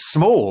 they're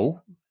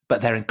small,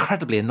 but they're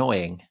incredibly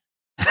annoying.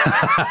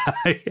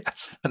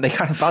 Yes. And they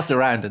kind of buzz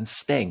around and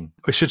sting.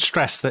 We should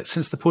stress that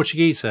since the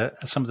Portuguese are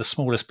some of the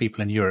smallest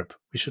people in Europe,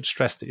 we should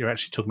stress that you're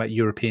actually talking about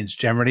Europeans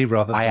generally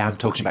rather than I am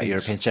talking about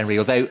Europeans generally,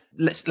 although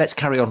let's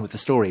carry on with the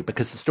story,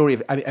 because the story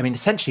of, I mean,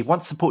 essentially,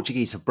 once the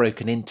Portuguese have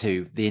broken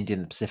into the Indian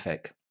and the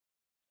Pacific,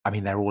 I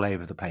mean, they're all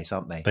over the place,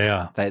 aren't they? They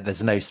are.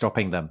 There's no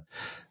stopping them.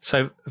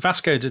 So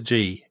Vasco da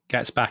Gama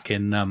gets back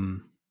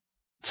in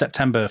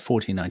September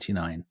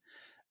 1499,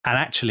 and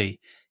actually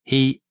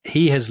he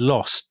has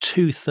lost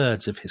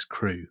 2/3 of his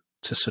crew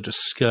to sort of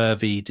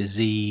scurvy,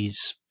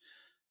 disease,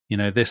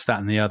 this, that,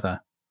 and the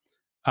other.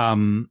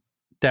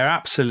 They're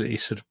absolutely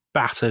sort of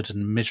battered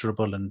and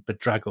miserable and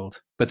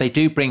bedraggled. But they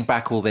do bring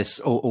back all this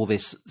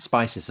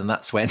spices, and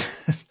that's when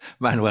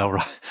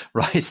Manuel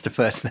writes to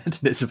Ferdinand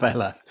and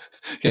Isabella.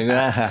 Going,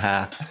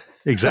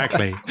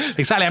 Exactly.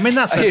 I mean,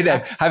 that's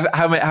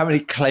how many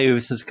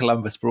cloves has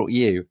Columbus brought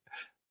you?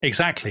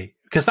 Exactly,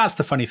 because that's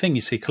the funny thing.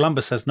 You see,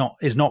 Columbus is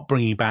not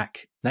bringing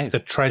back the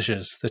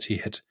treasures that he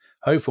had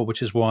hoped for,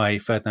 which is why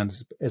Ferdinand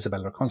and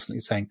Isabella are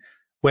constantly saying,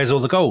 "Where's all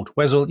the gold?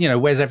 Where's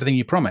everything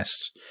you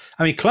promised?"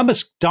 I mean,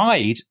 Columbus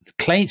died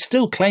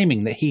still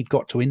claiming that he'd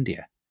got to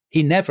India.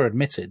 He never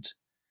admitted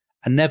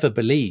and never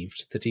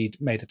believed that he'd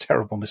made a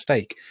terrible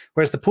mistake,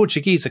 whereas the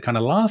Portuguese are kind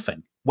of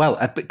laughing.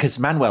 Well, because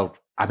Manuel,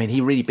 I mean, he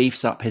really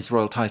beefs up his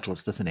royal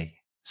titles, doesn't he?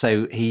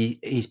 So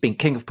he's been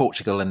King of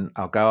Portugal and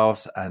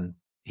Algarves, and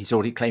he's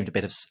already claimed a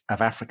bit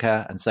of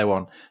Africa and so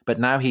on. But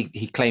now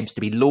he claims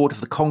to be Lord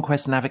of the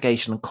conquest,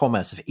 navigation and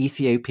commerce of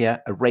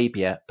Ethiopia,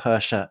 Arabia,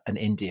 Persia and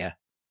India.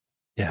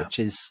 Yeah. Which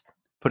is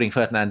putting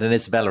Ferdinand and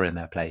Isabella in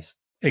their place.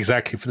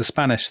 Exactly. For the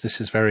Spanish,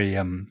 this is very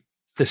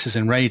this is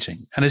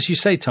enraging. And as you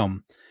say,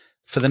 Tom,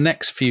 for the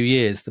next few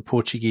years, the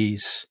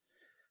Portuguese,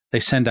 they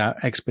send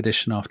out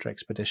expedition after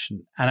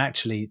expedition. And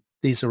actually,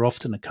 these are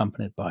often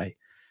accompanied by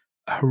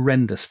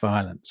horrendous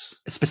violence.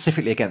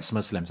 Specifically against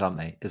Muslims, aren't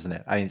they? Isn't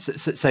it? I mean,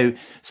 so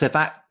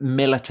that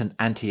militant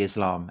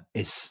anti-Islam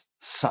is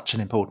such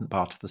an important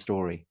part of the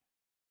story.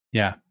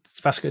 Yeah.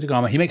 Vasco da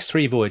Gama, he makes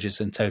 3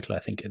 voyages in total, I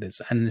think it is.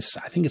 And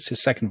I think it's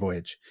his second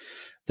voyage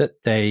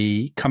that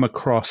they come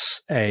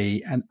across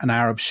an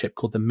Arab ship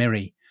called the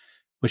Miri,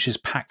 which is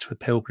packed with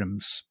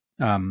pilgrims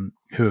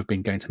who have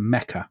been going to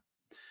Mecca.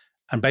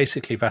 And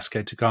basically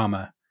Vasco da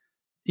Gama,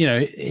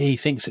 he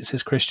thinks it's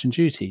his Christian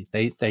duty.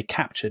 They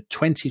captured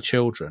 20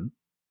 children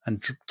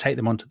and take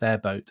them onto their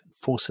boat and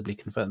forcibly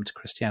convert them to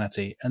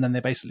Christianity. And then they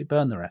basically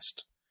burn the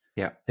rest.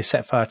 Yeah. They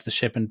set fire to the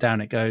ship and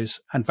down it goes.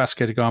 And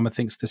Vasco da Gama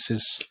thinks this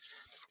is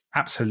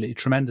absolutely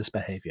tremendous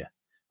behavior.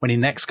 When he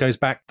next goes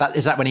back...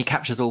 Is that when he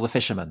captures all the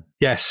fishermen?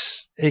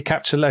 Yes. He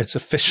captures loads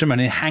of fishermen.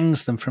 He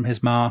hangs them from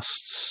his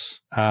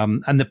masts.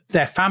 And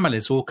their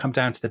families all come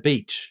down to the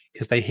beach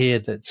because they hear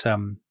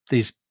that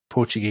these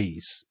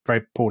Portuguese,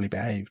 very poorly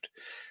behaved,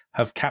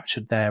 have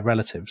captured their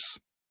relatives.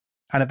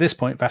 And at this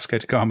point, Vasco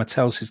da Gama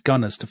tells his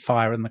gunners to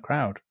fire in the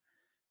crowd,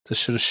 to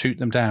sort of shoot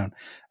them down.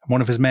 And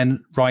one of his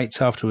men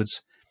writes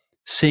afterwards,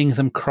 "Seeing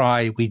them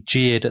cry, we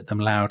jeered at them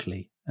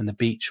loudly, and the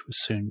beach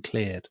was soon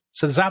cleared."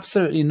 So there's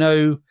absolutely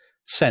no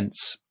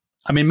sense.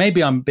 I mean,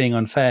 maybe I'm being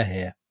unfair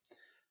here,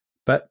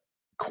 but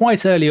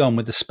quite early on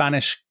with the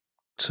Spanish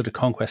sort of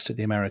conquest of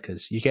the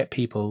Americas, you get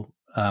people,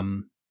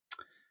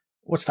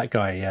 what's that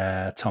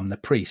guy, Tom, the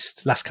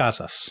priest, Las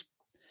Casas,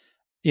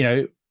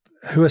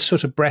 who are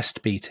sort of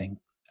breast beating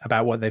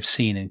about what they've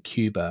seen in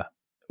Cuba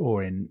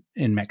or in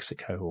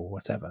Mexico or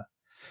whatever.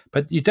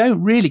 But you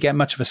don't really get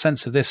much of a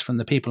sense of this from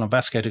the people on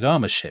Vasco da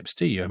Gama's ships,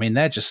 do you? I mean,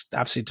 they're just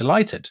absolutely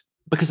delighted.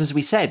 Because as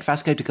we said,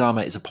 Vasco da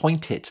Gama is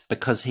appointed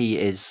because he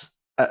is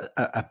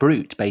a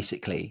brute,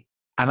 basically.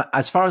 And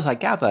as far as I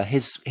gather,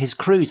 his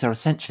crews are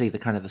essentially the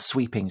kind of the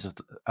sweepings of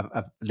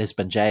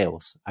Lisbon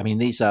jails. I mean,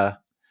 these are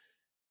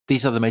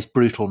the most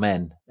brutal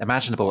men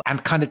imaginable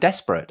and kind of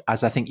desperate,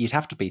 as I think you'd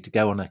have to be to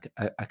go on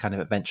a kind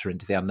of adventure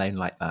into the unknown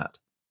like that.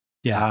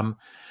 Yeah.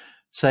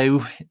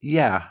 So,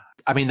 yeah,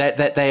 I mean,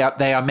 they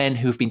are men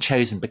who have been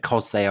chosen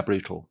because they are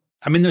brutal.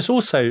 I mean, there's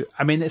also,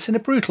 I mean, it's in a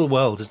brutal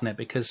world, isn't it?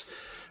 Because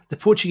the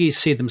Portuguese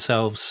see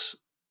themselves,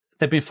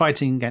 they've been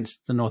fighting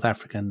against the North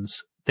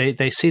Africans.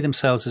 They see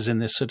themselves as in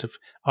this sort of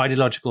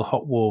ideological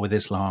hot war with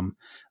Islam.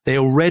 They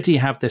already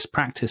have this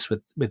practice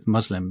with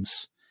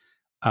Muslims,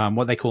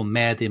 what they call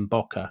merd in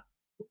boca,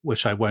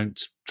 which I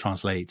won't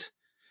translate,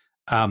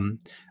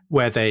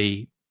 where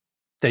they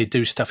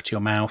do stuff to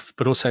your mouth,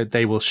 but also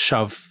they will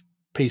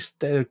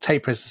they'll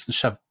take prisoners and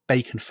shove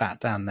bacon fat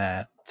down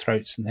their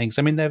throats and things.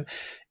 I mean,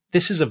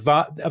 this is a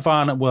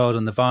violent world,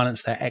 and the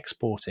violence they're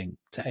exporting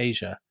to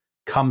Asia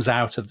comes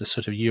out of the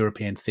sort of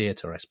European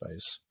theatre, I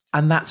suppose.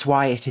 And that's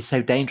why it is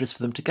so dangerous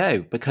for them to go,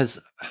 because,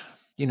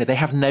 you know, they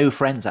have no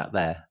friends out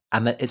there.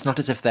 And it's not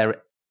as if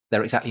they're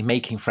exactly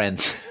making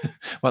friends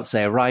once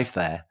they arrive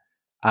there.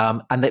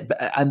 And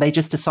they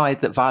just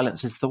decide that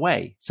violence is the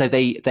way. So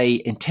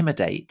they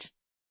intimidate,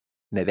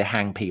 you know, they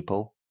hang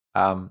people,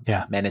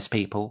 menace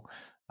people.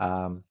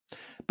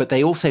 But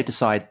they also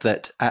decide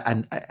that,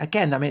 and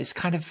again, I mean, it's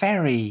kind of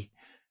very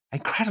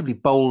incredibly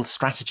bold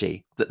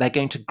strategy that they're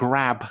going to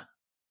grab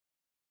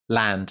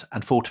land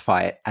and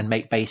fortify it and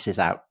make bases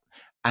out.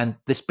 And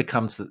this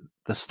becomes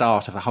the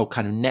start of a whole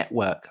kind of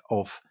network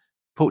of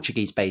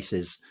Portuguese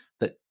bases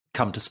that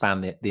come to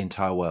span the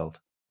entire world.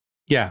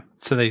 Yeah.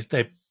 So they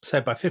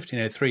said by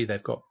 1503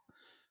 they've got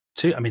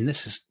two. I mean,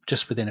 this is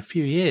just within a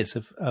few years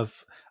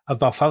of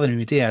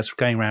Bartholomew Diaz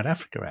going around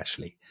Africa.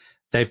 Actually,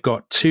 they've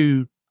got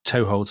two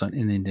toeholds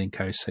in the Indian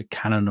coast, so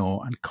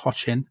Cananor and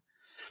Cochin.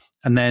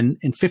 And then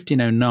in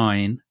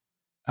 1509,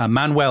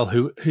 Manuel,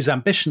 whose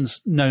ambitions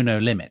know no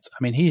limit.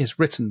 I mean, he has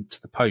written to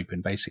the Pope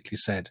and basically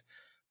said,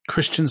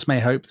 Christians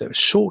may hope that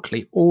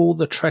shortly all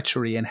the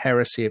treachery and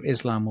heresy of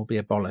Islam will be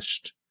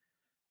abolished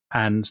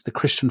and the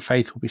Christian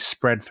faith will be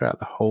spread throughout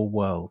the whole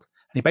world.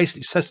 And he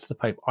basically says to the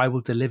Pope, I will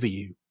deliver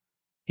you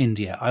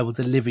India. I will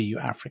deliver you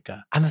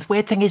Africa. And the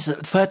weird thing is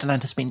that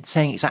Ferdinand has been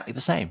saying exactly the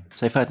same.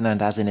 So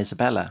Ferdinand, as in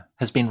Isabella,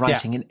 has been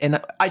writing in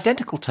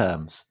identical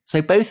terms.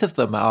 So both of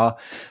them are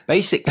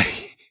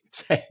basically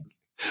saying,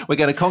 we're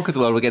going to conquer the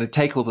world, we're going to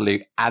take all the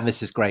loot, and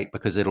this is great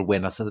because it'll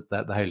win us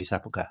the Holy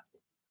Sepulchre.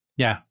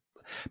 Yeah.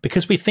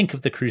 Because we think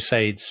of the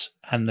Crusades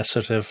and the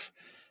sort of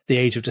the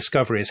Age of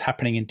Discovery as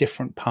happening in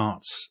different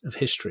parts of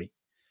history.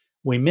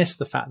 We miss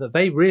the fact that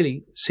they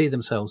really see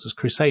themselves as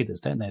crusaders,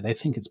 don't they? They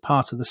think it's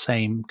part of the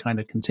same kind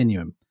of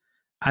continuum.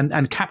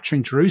 And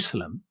capturing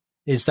Jerusalem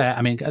is there.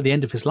 I mean, at the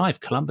end of his life,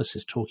 Columbus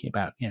is talking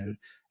about, you know,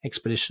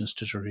 expeditions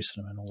to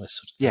Jerusalem and all this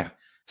sort of thing. Yeah.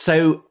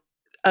 So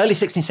early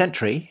 16th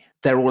century,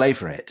 they're all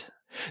over it.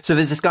 So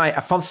there's this guy,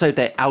 Afonso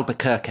de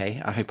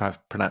Albuquerque. I hope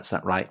I've pronounced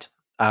that right.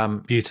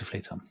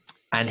 Beautifully, Tom.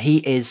 And he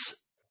is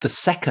the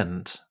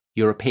second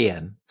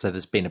European, so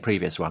there's been a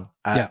previous one,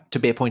 to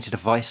be appointed a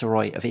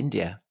viceroy of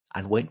India,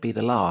 and won't be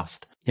the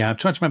last. Yeah, I'm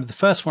trying to remember. The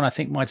first one I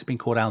think might have been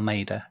called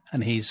Almeida,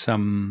 and he's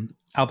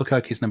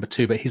Albuquerque's number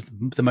 2, but he's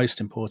the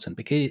most important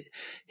because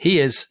he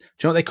is. Do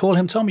you know what they call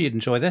him, Tom? You'd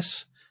enjoy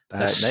this.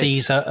 The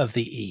Caesar of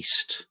the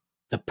East,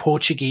 the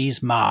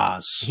Portuguese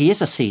Mars. He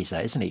is a Caesar,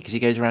 isn't he? Because he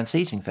goes around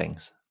seizing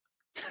things.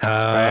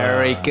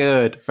 Very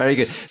good, very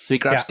good. So he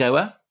grabs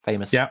Goa,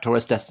 famous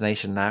tourist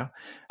destination now.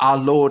 Our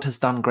Lord has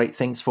done great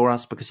things for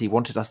us because he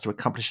wanted us to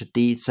accomplish a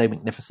deed so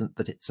magnificent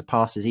that it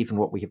surpasses even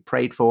what we have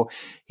prayed for.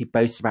 He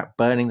boasts about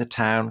burning the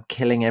town,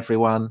 killing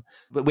everyone.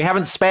 But we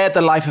haven't spared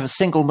the life of a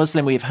single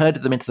Muslim. We have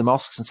herded them into the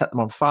mosques and set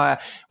them on fire.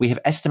 We have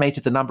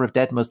estimated the number of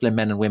dead Muslim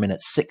men and women at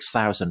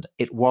 6,000.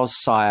 It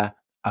was, sire,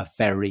 a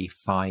very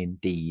fine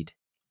deed.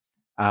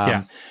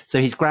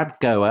 So he's grabbed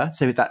Goa.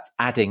 So that's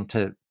adding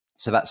to...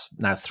 So that's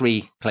now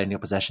 3 colonial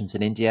possessions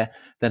in India.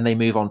 Then they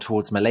move on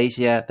towards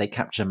Malaysia. They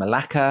capture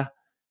Malacca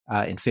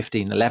in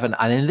 1511.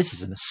 And then this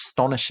is an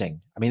astonishing,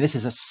 I mean, this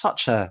is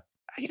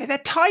they're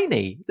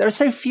tiny. There are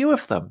so few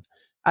of them.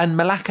 And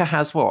Malacca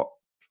has what?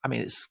 I mean,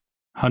 it's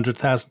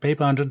 100,000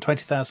 people,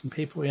 120,000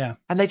 people, yeah.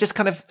 And they just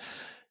kind of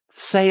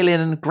sail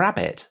in and grab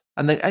it.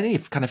 And they only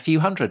have kind of a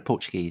few hundred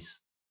Portuguese.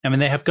 I mean,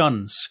 they have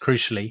guns,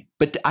 crucially.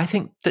 But I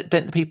think that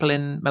don't the people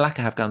in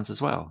Malacca have guns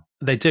as well?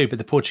 They do, but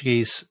the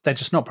Portuguese, they're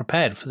just not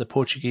prepared for the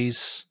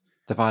Portuguese.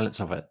 The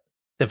violence of it.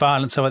 The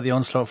violence of it, the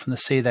onslaught from the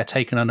sea, they're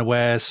taken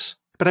unawares.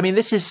 But I mean,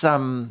 this is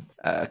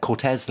a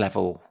Cortez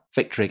level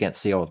victory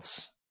against the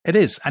odds. It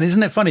is. And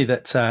isn't it funny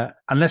that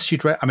unless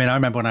you'd read, I mean, I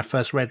remember when I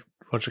first read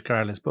Roger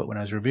Corrales' book when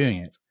I was reviewing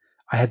it,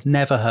 I had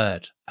never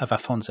heard of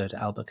Afonso de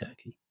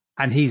Albuquerque.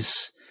 And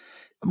he's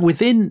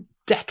within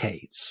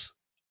decades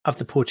of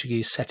the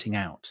Portuguese setting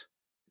out,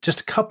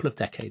 just a couple of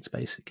decades,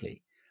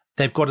 basically,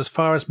 they've got as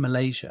far as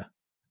Malaysia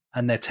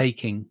and they're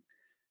taking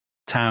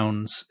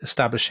towns,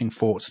 establishing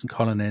forts and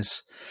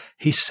colonies.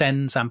 He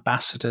sends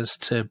ambassadors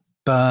to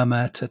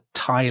Burma, to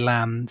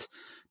Thailand,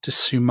 to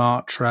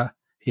Sumatra.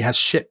 He has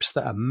ships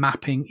that are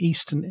mapping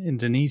eastern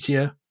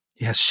Indonesia.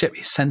 He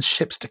sends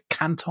ships to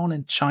Canton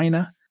in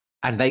China.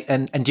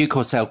 And due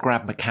course they'll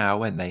grab Macau,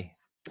 won't they?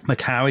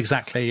 Macau,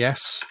 exactly,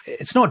 yes.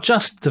 It's not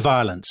just the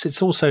violence,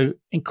 it's also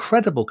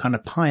incredible kind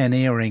of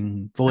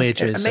pioneering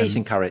voyages.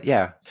 Amazing courage,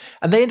 yeah.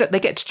 And they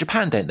get to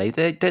Japan, don't they?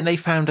 Don't they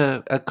found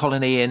a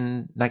colony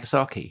in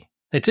Nagasaki?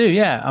 They do,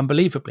 yeah,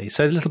 unbelievably.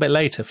 So a little bit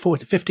later,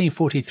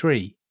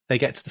 1543, they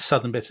get to the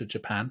southern bit of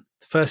Japan,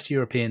 the first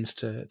Europeans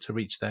to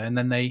reach there. And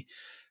then they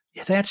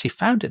actually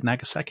founded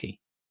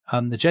Nagasaki,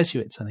 the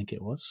Jesuits, I think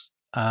it was.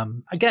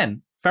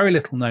 Again, very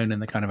little known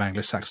in the kind of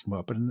Anglo-Saxon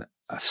world, but an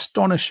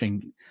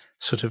astonishing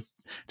sort of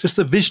just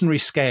the visionary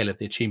scale of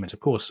the achievement.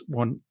 Of course,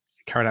 one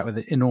carried out with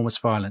enormous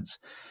violence.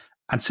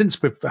 And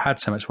since we've had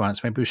so much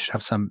violence, maybe we should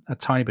have a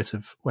tiny bit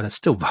of, well, it's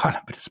still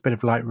violent, but it's a bit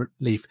of light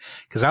relief,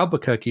 because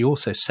Albuquerque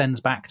also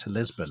sends back to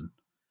Lisbon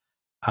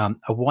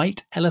a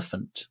white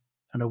elephant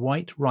and a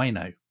white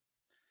rhino.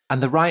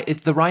 And the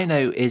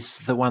rhino is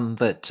the one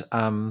that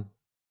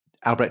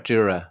Albrecht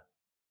Dürer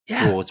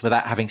draws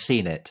without having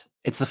seen it.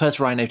 It's the first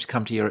rhino to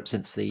come to Europe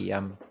since the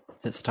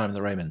time of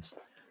the Romans.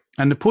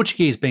 And the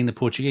Portuguese, being the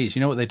Portuguese, you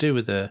know what they do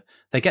with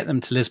they get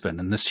them to Lisbon,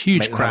 and there's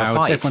huge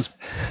crowds.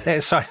 They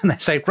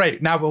say,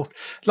 "Great, now we'll,"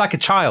 like a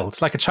child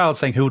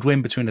saying who would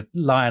win between a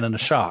lion and a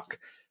shark.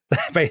 They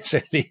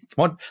basically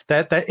want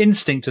their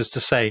instinct is to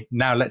say,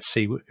 "Now let's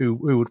see who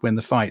would win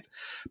the fight."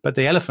 But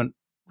the elephant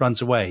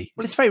runs away.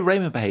 Well, it's very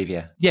Roman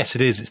behaviour. Yes,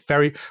 it is. It's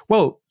very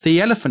well.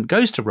 The elephant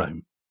goes to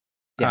Rome.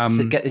 Yeah,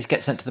 it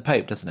gets sent to the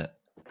Pope, doesn't it?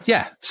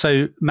 Yeah.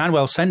 So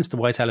Manuel sends the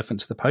white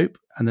elephant to the Pope,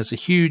 and there's a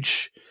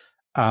huge.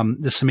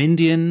 There's some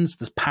Indians,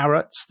 there's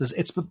parrots.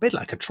 It's a bit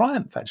like a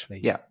triumph,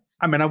 actually. Yeah.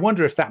 I mean, I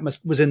wonder if that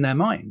was in their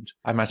mind.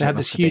 I imagine they had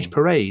this huge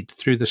parade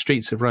through the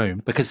streets of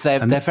Rome because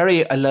they're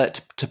very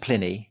alert to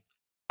Pliny,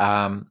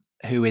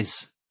 who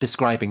is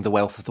describing the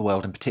wealth of the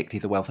world and particularly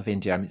the wealth of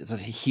India. I mean, there's a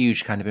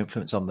huge kind of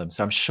influence on them.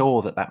 So I'm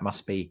sure that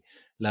must be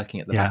lurking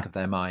at the back of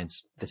their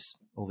minds.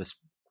 All this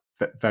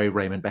very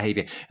Roman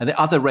behavior. And the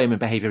other Roman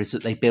behavior is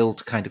that they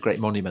build kind of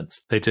great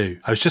monuments. They do.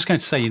 I was just going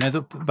to say,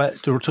 but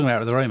we're talking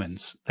about the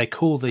Romans. They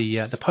call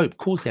the Pope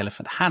calls the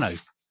elephant Hanno,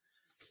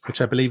 which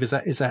I believe is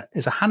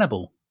a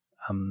Hannibal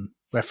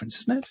reference,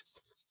 isn't it?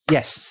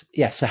 Yes.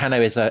 So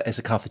Hanno is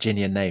a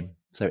Carthaginian name.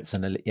 So it's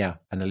an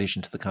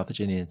allusion to the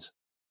Carthaginians.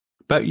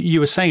 But you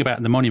were saying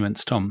about the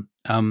monuments, Tom.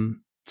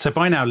 So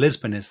by now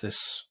Lisbon is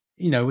this,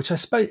 which I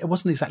suppose it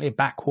wasn't exactly a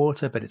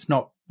backwater, but it's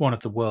not one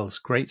of the world's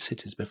great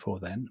cities before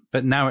then.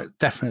 But now it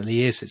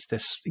definitely is. It's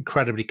this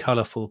incredibly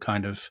colourful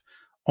kind of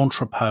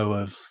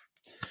entrepot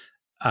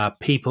of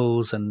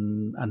peoples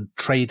and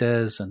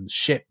traders and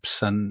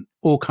ships and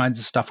all kinds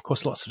of stuff. Of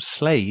course, lots of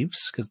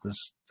slaves, because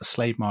the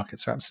slave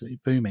markets are absolutely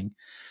booming.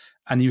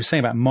 And you were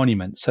saying about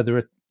monuments. So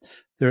there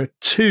are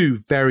two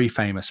very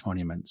famous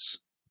monuments.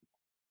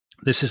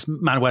 This is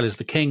Manuel as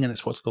the king, and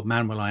it's what's called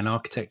Manueline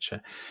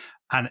architecture.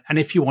 And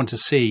if you want to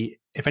see,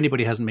 if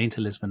anybody hasn't been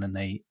to Lisbon and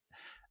they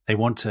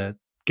want to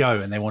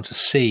go and they want to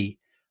see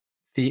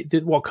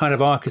what kind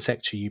of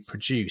architecture you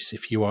produce,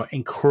 if you are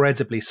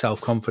incredibly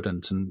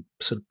self-confident and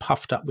sort of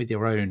puffed up with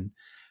your own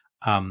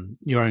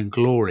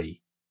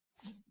glory,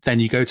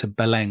 then you go to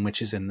Belém,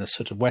 which is in the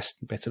sort of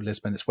western bit of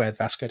Lisbon. It's where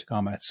Vasco da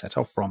Gama set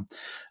off from,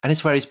 and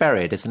it's where he's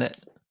buried, isn't it?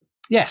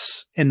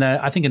 Yes,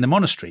 I think in the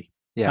monastery.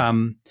 Yeah.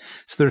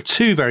 So there are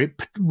two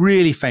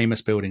really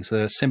famous buildings that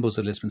are symbols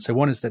of Lisbon. So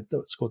one is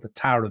what's called the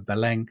Tower of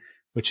Belém,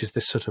 which is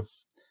this sort of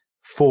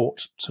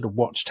fort, sort of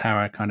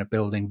watchtower kind of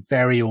building,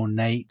 very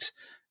ornate,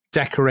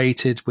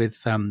 decorated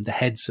with the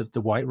heads of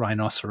the white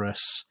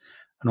rhinoceros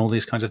and all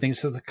these kinds of things.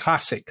 So the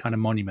classic kind of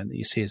monument that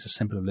you see as a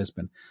symbol of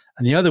Lisbon.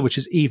 And the other, which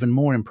is even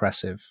more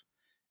impressive,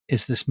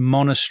 is this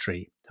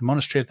monastery. The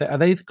monastery are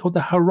they called the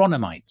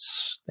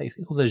Hieronymites? They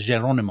call the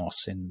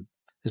Geronimos in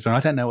Lisbon.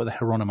 I don't know what the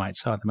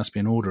Hieronymites are. There must be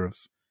an order of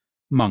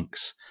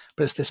monks.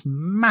 But it's this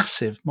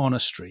massive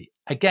monastery.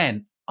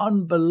 Again,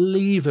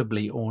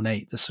 unbelievably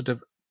ornate, the sort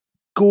of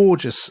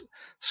gorgeous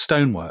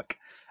stonework.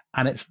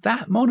 And it's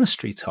that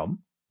monastery, Tom,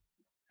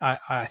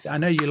 I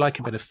know you like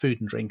a bit of food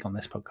and drink on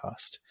this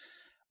podcast,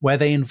 where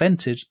they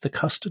invented the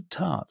custard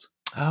tart.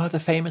 Oh, the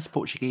famous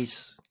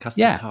Portuguese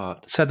custard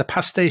tart. So the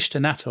pastéis de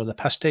nata, or the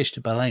pastéis de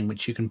Belém,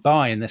 which you can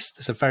buy in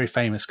there's a very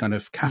famous kind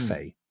of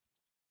cafe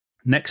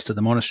next to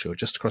the monastery, or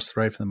just across the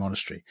road from the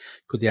monastery,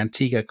 called the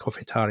Antiga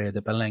Cofetaria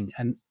de Belém.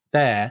 And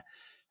there,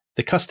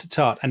 the custard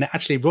tart, and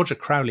actually Roger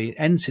Crowley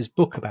ends his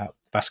book about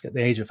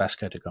the age of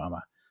Vasco da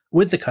Gama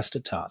with the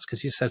custard tarts,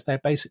 because he says they're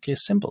basically a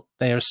symbol.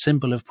 They are a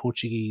symbol of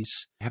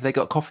Portuguese. Have they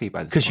got coffee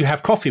by this Because you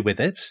have coffee with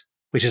it,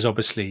 which is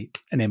obviously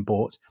an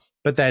import,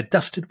 but they're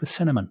dusted with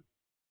cinnamon.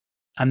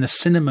 And the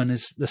cinnamon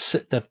is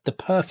the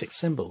perfect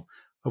symbol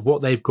of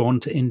what they've gone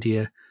to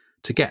India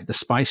to get, the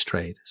spice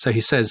trade. So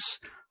he says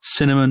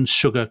cinnamon,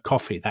 sugar,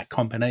 coffee, that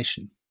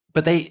combination.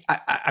 But they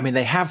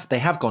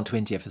have gone to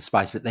India for the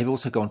spice, but they've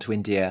also gone to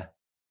India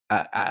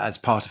as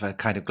part of a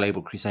kind of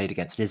global crusade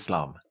against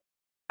Islam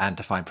and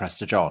to find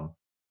Prester John.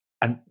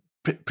 And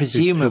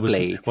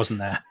presumably... It wasn't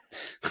there.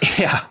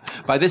 Yeah.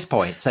 By this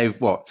point, so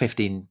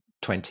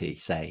 1520,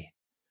 say,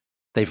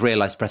 they've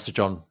realised Prester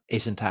John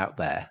isn't out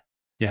there.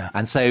 Yeah.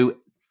 And so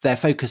their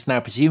focus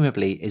now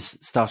presumably is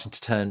starting to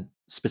turn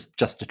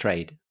just to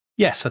trade.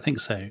 Yes, I think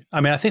so. I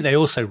mean, I think they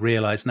also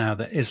realize now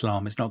that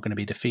Islam is not going to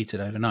be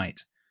defeated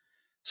overnight,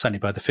 certainly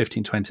by the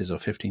 1520s or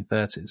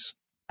 1530s.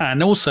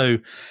 And also,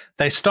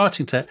 they're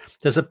starting to.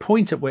 There's a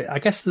point at which I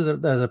guess there's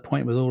a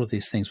point with all of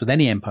these things, with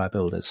any empire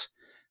builders,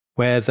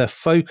 where the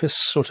focus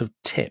sort of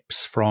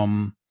tips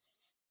from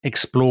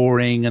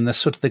exploring and the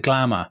sort of the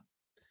glamour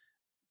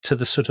to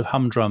the sort of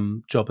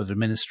humdrum job of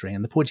administering.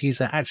 And the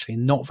Portuguese are actually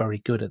not very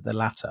good at the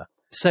latter.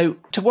 So,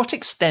 to what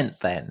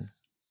extent then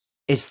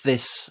is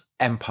this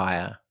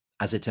empire,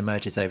 as it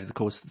emerges over the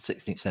course of the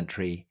 16th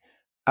century,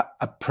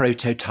 a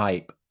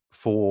prototype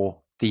for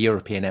the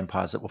European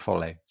empires that will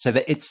follow? So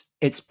that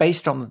it's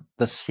based on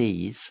the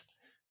seas,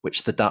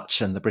 which the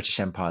Dutch and the British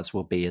empires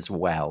will be as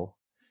well.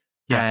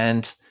 Yeah.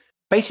 And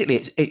basically,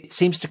 it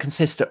seems to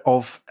consist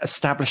of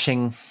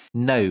establishing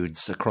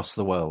nodes across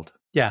the world.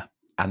 Yeah.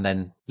 And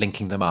then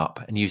linking them up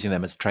and using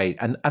them as trade.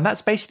 And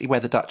that's basically where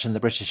the Dutch and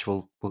the British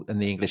will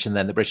and the English and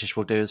then the British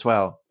will do as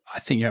well. I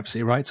think you're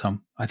absolutely right,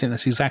 Tom. I think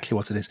that's exactly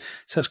what it is.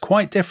 So it's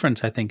quite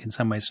different, I think, in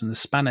some ways from the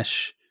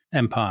Spanish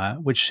Empire,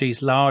 which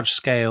sees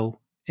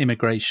large-scale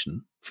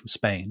immigration from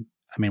Spain.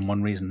 I mean,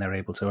 one reason they're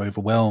able to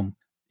overwhelm,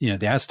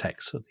 the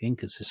Aztecs or the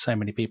Incas is so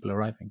many people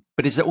arriving.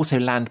 But is it also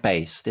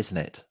land-based, isn't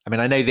it? I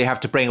mean, I know they have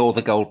to bring all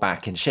the gold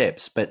back in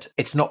ships, but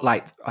it's not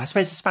like, I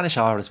suppose the Spanish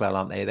are as well,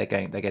 aren't they? They're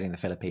getting the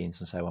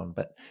Philippines and so on.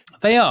 But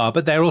they are,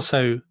 but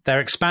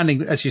they're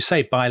expanding, as you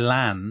say, by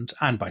land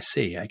and by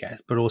sea, I guess,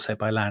 but also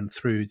by land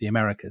through the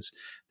Americas.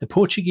 The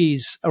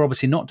Portuguese are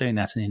obviously not doing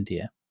that in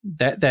India.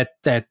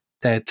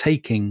 They're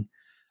taking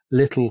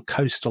little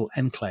coastal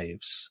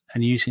enclaves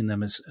and using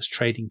them as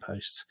trading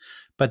posts,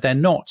 but they're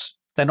not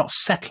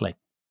settling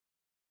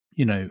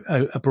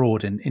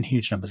abroad in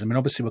huge numbers. I mean,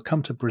 obviously we'll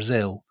come to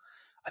Brazil.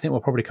 I think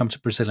we'll probably come to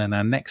Brazil in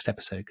our next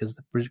episode because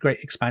the great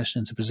expansion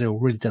into Brazil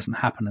really doesn't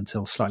happen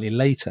until slightly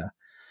later.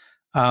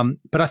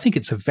 But I think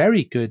it's a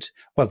very good,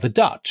 the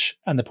Dutch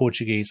and the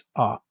Portuguese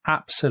are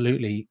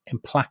absolutely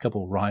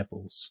implacable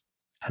rivals.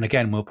 And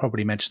again, we'll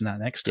probably mention that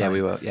next time. Yeah,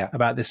 we will. Yeah.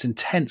 About this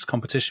intense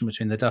competition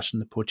between the Dutch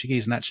and the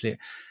Portuguese. And actually,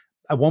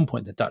 at one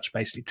point, the Dutch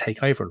basically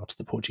take over a lot of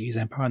the Portuguese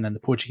empire and then the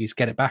Portuguese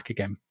get it back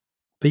again.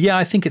 But yeah,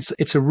 I think it's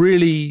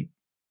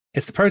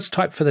the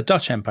prototype for the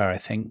Dutch Empire, I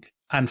think,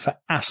 and for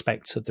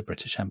aspects of the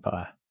British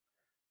Empire,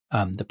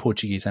 the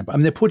Portuguese Empire. I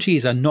mean, the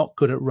Portuguese are not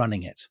good at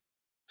running it.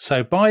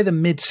 So by the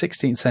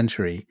mid-16th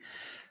century,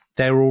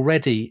 they're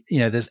already,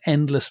 there's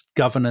endless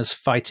governors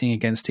fighting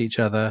against each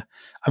other.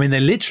 I mean,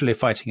 they're literally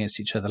fighting against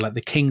each other. Like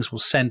the kings will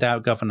send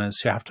out governors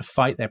who have to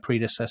fight their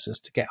predecessors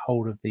to get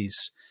hold of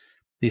these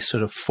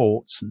sort of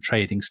forts and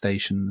trading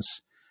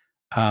stations.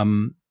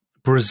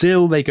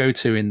 Brazil, they go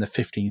to in the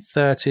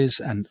 1530s,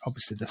 and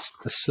obviously the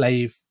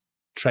slave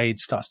trade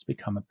starts to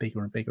become a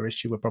bigger and bigger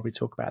issue. We'll probably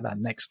talk about that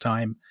next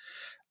time.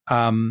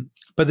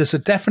 But there's a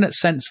definite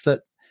sense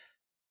that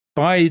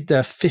by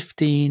the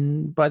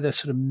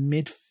sort of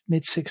mid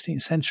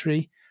 16th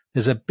century,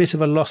 there's a bit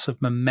of a loss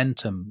of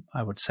momentum,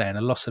 I would say, and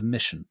a loss of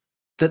mission.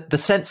 The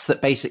sense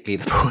that basically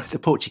the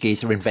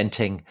Portuguese are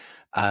inventing,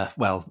 a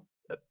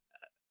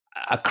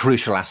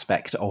crucial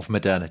aspect of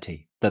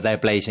modernity, that they're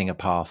blazing a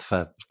path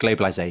for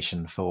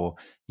globalization, for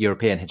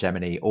European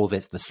hegemony,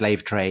 the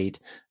slave trade,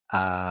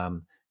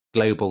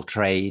 global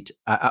trade,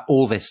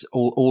 all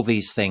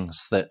these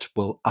things that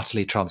will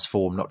utterly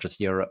transform not just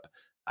Europe,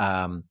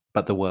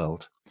 but the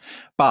world.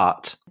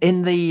 But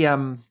in the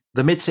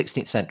mid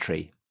 16th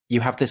century, you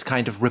have this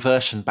kind of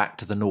reversion back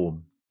to the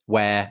norm,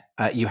 where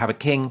you have a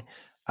king,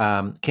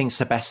 King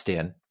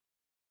Sebastian,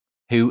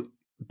 who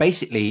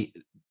basically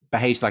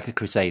behaves like a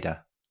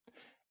crusader.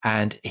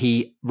 And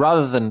he,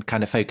 rather than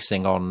kind of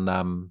focusing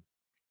on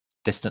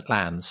distant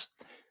lands,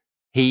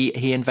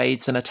 he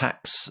invades and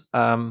attacks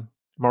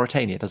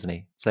Mauritania, doesn't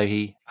he? So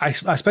I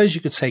suppose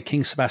you could say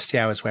King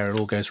Sebastião is where it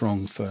all goes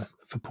wrong for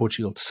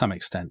Portugal to some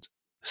extent.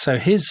 So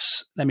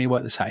let me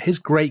work this out. His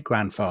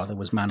great-grandfather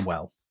was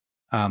Manuel,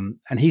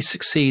 and he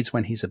succeeds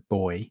when he's a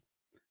boy,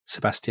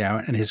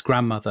 Sebastião, and his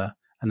grandmother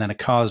and then a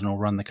cardinal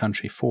run the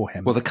country for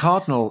him. Well, the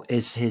cardinal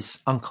is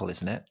his uncle,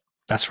 isn't it?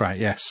 That's right,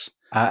 yes.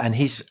 And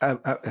he's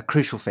a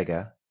crucial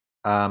figure.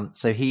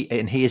 So he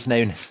is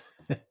known as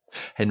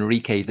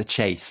Henrique the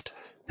Chaste.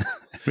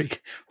 Well,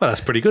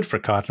 that's pretty good for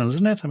a cardinal,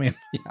 isn't it? I mean,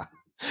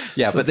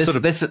 yeah. But this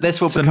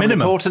will become an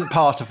important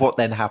part of what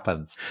then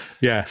happens.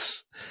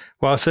 Yes.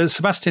 Well, so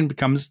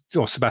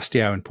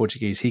Sebastião in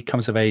Portuguese, he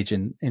comes of age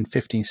in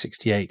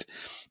 1568.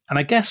 And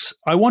I guess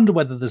I wonder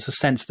whether there's a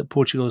sense that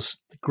Portugal's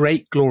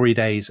great glory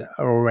days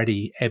are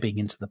already ebbing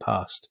into the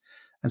past.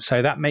 And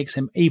so that makes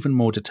him even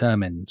more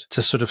determined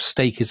to sort of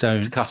stake his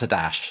own. To cut a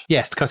dash.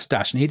 Yes, to cut a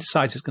dash. And he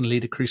decides he's going to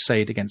lead a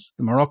crusade against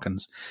the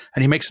Moroccans.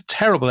 And he makes a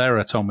terrible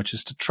error, Tom, which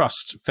is to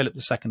trust Philip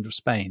II of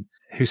Spain,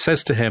 who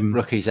says to him,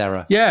 rookie's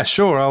error. Yeah,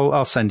 sure,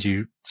 I'll send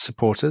you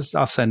supporters.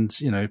 I'll send,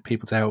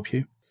 people to help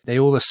you. They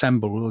all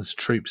assemble, all his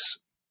troops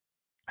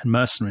and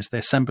mercenaries. They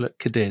assemble at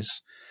Cadiz.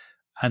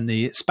 And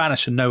the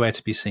Spanish are nowhere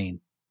to be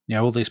seen.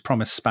 All these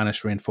promised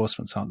Spanish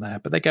reinforcements aren't there.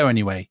 But they go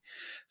anyway,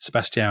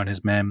 Sebastião and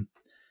his men.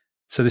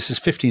 So this is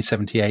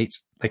 1578.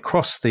 They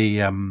cross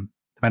the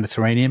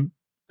Mediterranean.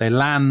 They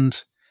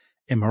land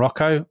in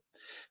Morocco.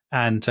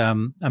 And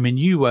I mean,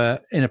 you were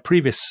in a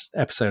previous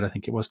episode, I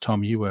think it was,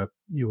 Tom, you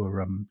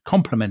were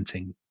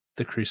complimenting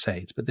the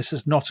Crusades, but this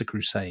is not a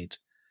crusade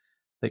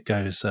that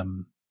goes.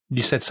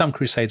 You said some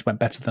crusades went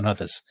better than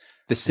others.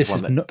 This is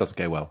one that doesn't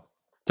go well.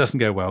 Doesn't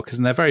go well because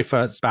in their very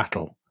first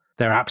battle,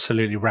 they're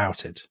absolutely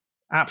routed.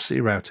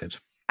 Absolutely routed.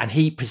 And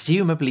he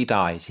presumably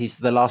dies. He's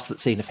the last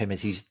that's seen of him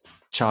is he's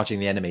charging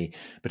the enemy,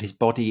 but his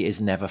body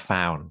is never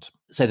found.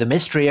 So the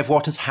mystery of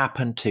what has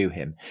happened to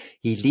him,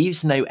 he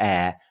leaves no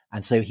heir,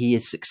 and so he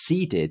is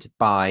succeeded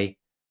by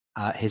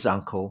his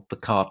uncle, the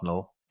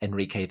Cardinal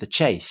Enrique the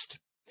Chaste.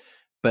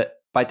 But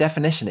by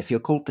definition, if you're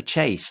called the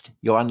Chaste,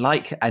 you're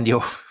and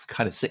you're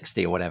kind of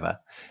 60 or whatever,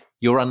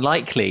 you're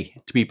unlikely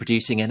to be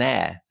producing an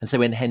heir. And so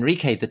when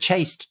Enrique the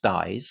Chaste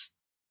dies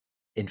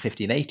in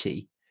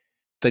 1580,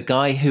 the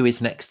guy who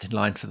is next in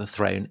line for the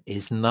throne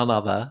is none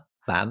other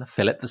than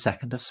Philip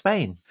II of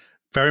Spain.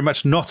 Very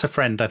much not a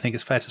friend, I think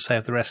it's fair to say,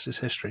 of the rest of his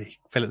history,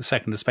 Philip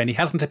II of Spain. He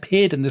hasn't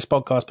appeared in this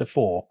podcast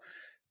before,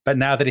 but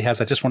now that he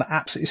has, I just want to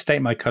absolutely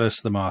state my colours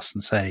to the mast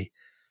and say,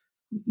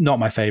 not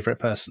my favourite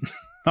person.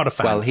 Not a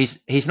fan. Well,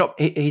 he's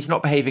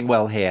not behaving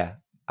well here.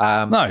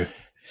 No.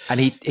 And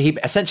he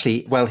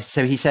essentially,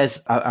 so he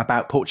says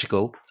about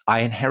Portugal,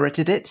 I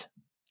inherited it,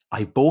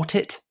 I bought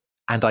it,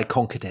 and I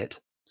conquered it.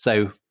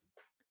 So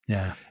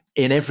yeah,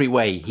 in every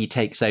way, he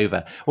takes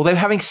over. Although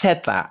having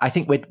said that, I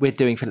think we're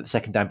doing Philip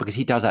II down because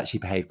he does actually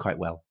behave quite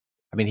well.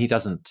 I mean,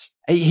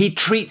 he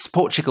treats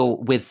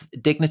Portugal with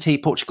dignity.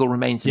 Portugal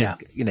remains,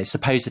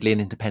 supposedly an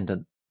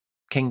independent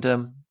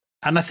kingdom.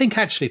 And I think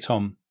actually,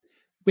 Tom,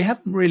 we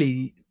haven't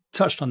really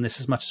touched on this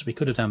as much as we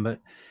could have done, but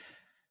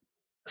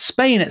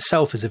Spain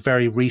itself is a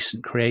very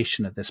recent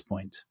creation at this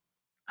point.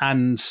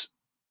 And,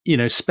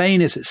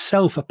 Spain is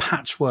itself a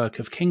patchwork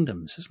of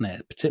kingdoms, isn't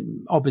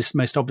it?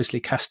 Most obviously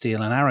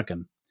Castile and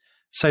Aragon.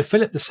 So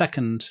Philip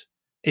II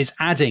is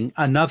adding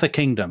another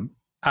kingdom.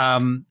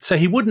 So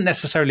he wouldn't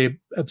necessarily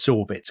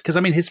absorb it. Because, I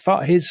mean, his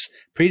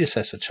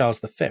predecessor, Charles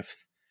V,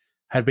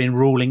 had been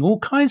ruling all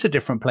kinds of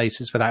different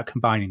places without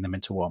combining them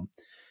into one.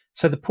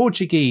 So the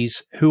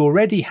Portuguese, who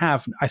already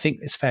have, I think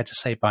it's fair to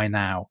say by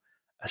now,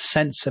 a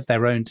sense of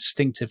their own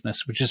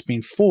distinctiveness, which has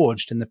been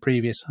forged in the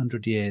previous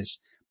 100 years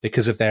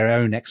because of their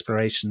own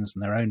explorations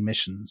and their own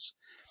missions,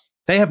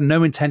 they have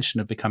no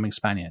intention of becoming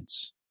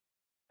Spaniards.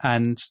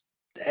 And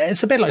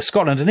it's a bit like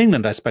Scotland and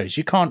England, I suppose.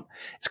 It's going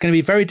to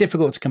be very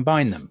difficult to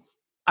combine them.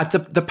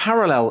 The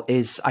parallel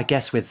is, I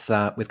guess, with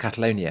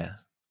Catalonia,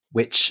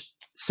 which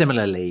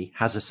similarly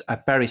has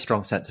a very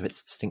strong sense of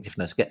its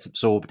distinctiveness, gets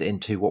absorbed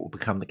into what will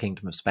become the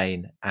Kingdom of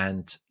Spain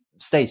and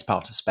stays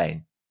part of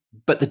Spain.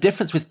 But the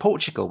difference with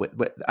Portugal,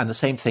 and the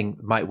same thing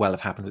might well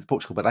have happened with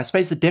Portugal, but I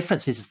suppose the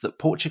difference is that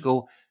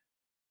Portugal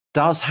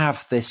does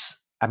have this,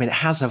 I mean, it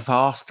has a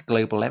vast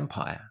global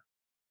empire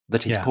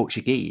that is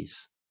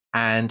Portuguese.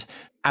 And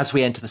as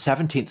we enter the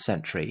 17th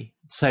century,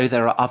 so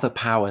there are other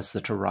powers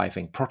that are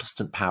arriving,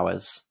 Protestant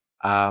powers,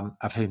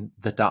 of whom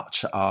the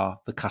Dutch are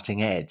the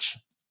cutting edge.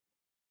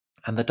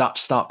 And the Dutch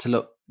start to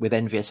look with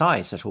envious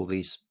eyes at all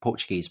these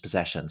Portuguese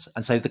possessions.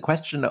 And so the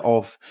question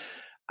of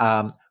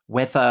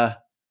whether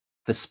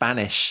the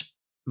Spanish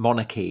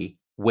monarchy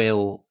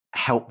will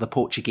help the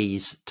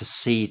Portuguese to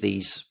see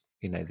these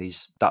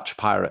Dutch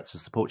pirates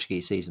as the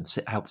Portuguese sees and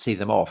help see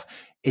them off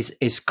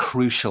is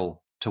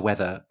crucial to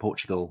whether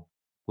Portugal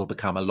will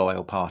become a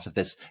loyal part of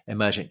this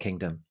emergent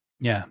kingdom.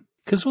 Yeah,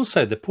 because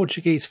also the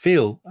Portuguese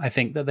feel, I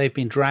think, that they've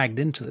been dragged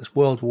into this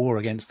world war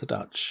against the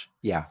Dutch.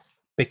 Yeah.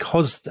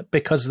 Because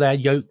they're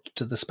yoked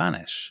to the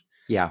Spanish.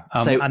 Yeah.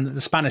 And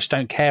the Spanish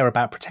don't care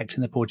about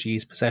protecting the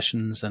Portuguese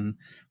possessions. And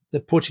the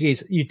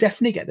Portuguese, you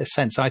definitely get this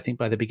sense, I think,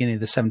 by the beginning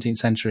of the 17th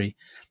century,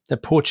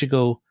 that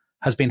Portugal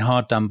has been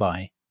hard done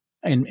by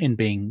in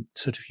being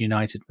sort of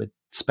united with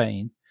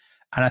Spain.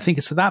 And I think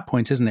it's at that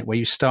point, isn't it, where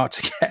you start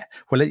to get,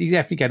 well, you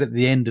definitely get at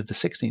the end of the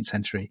 16th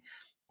century,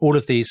 all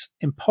of these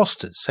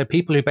imposters. So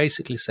people who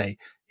basically say,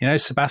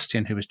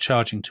 Sebastian, who was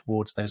charging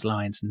towards those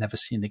lines and never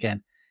seen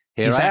again,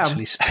 Here I am.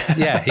 He's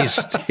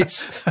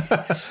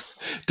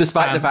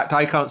despite the fact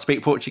I can't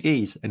speak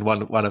Portuguese in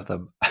one of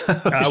them.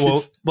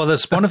 Well,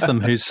 there's one of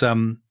them who's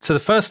so the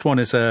first one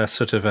is a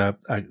sort of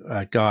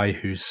a guy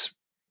who's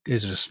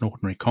just an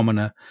ordinary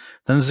commoner.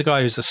 Then there's a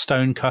guy who's a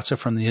stone cutter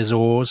from the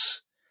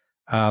Azores.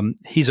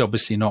 He's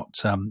obviously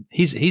not.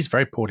 He's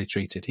very poorly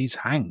treated. He's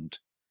hanged.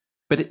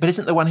 But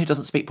isn't the one who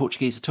doesn't speak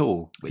Portuguese at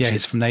all?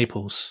 He's from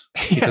Naples.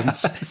 He doesn't.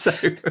 So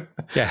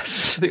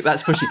yes, I think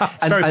that's pushing.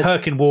 It's very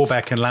Perkin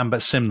Warbeck and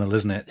Lambert Simnel,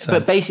 isn't it? So.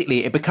 But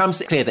basically, it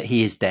becomes clear that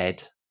he is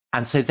dead,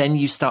 and so then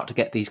you start to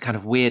get these kind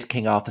of weird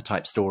King Arthur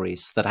type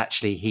stories that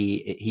actually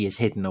he is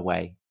hidden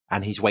away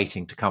and he's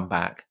waiting to come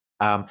back.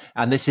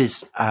 And this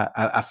is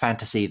a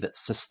fantasy that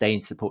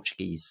sustains the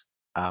Portuguese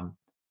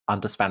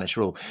under Spanish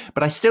rule.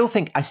 But I still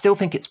think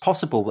it's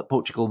possible that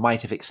Portugal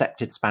might have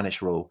accepted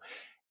Spanish rule,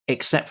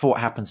 except for what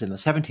happens in the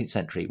 17th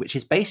century, which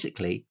is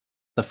basically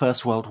the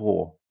First World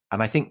War.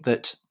 And I think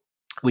that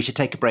we should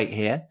take a break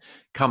here,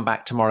 come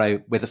back tomorrow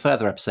with a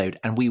further episode,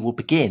 and we will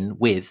begin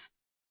with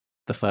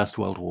the First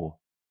World War.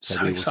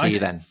 So we will see you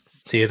then.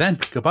 See you then.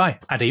 Goodbye.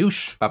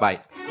 Adios.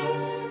 Bye-bye.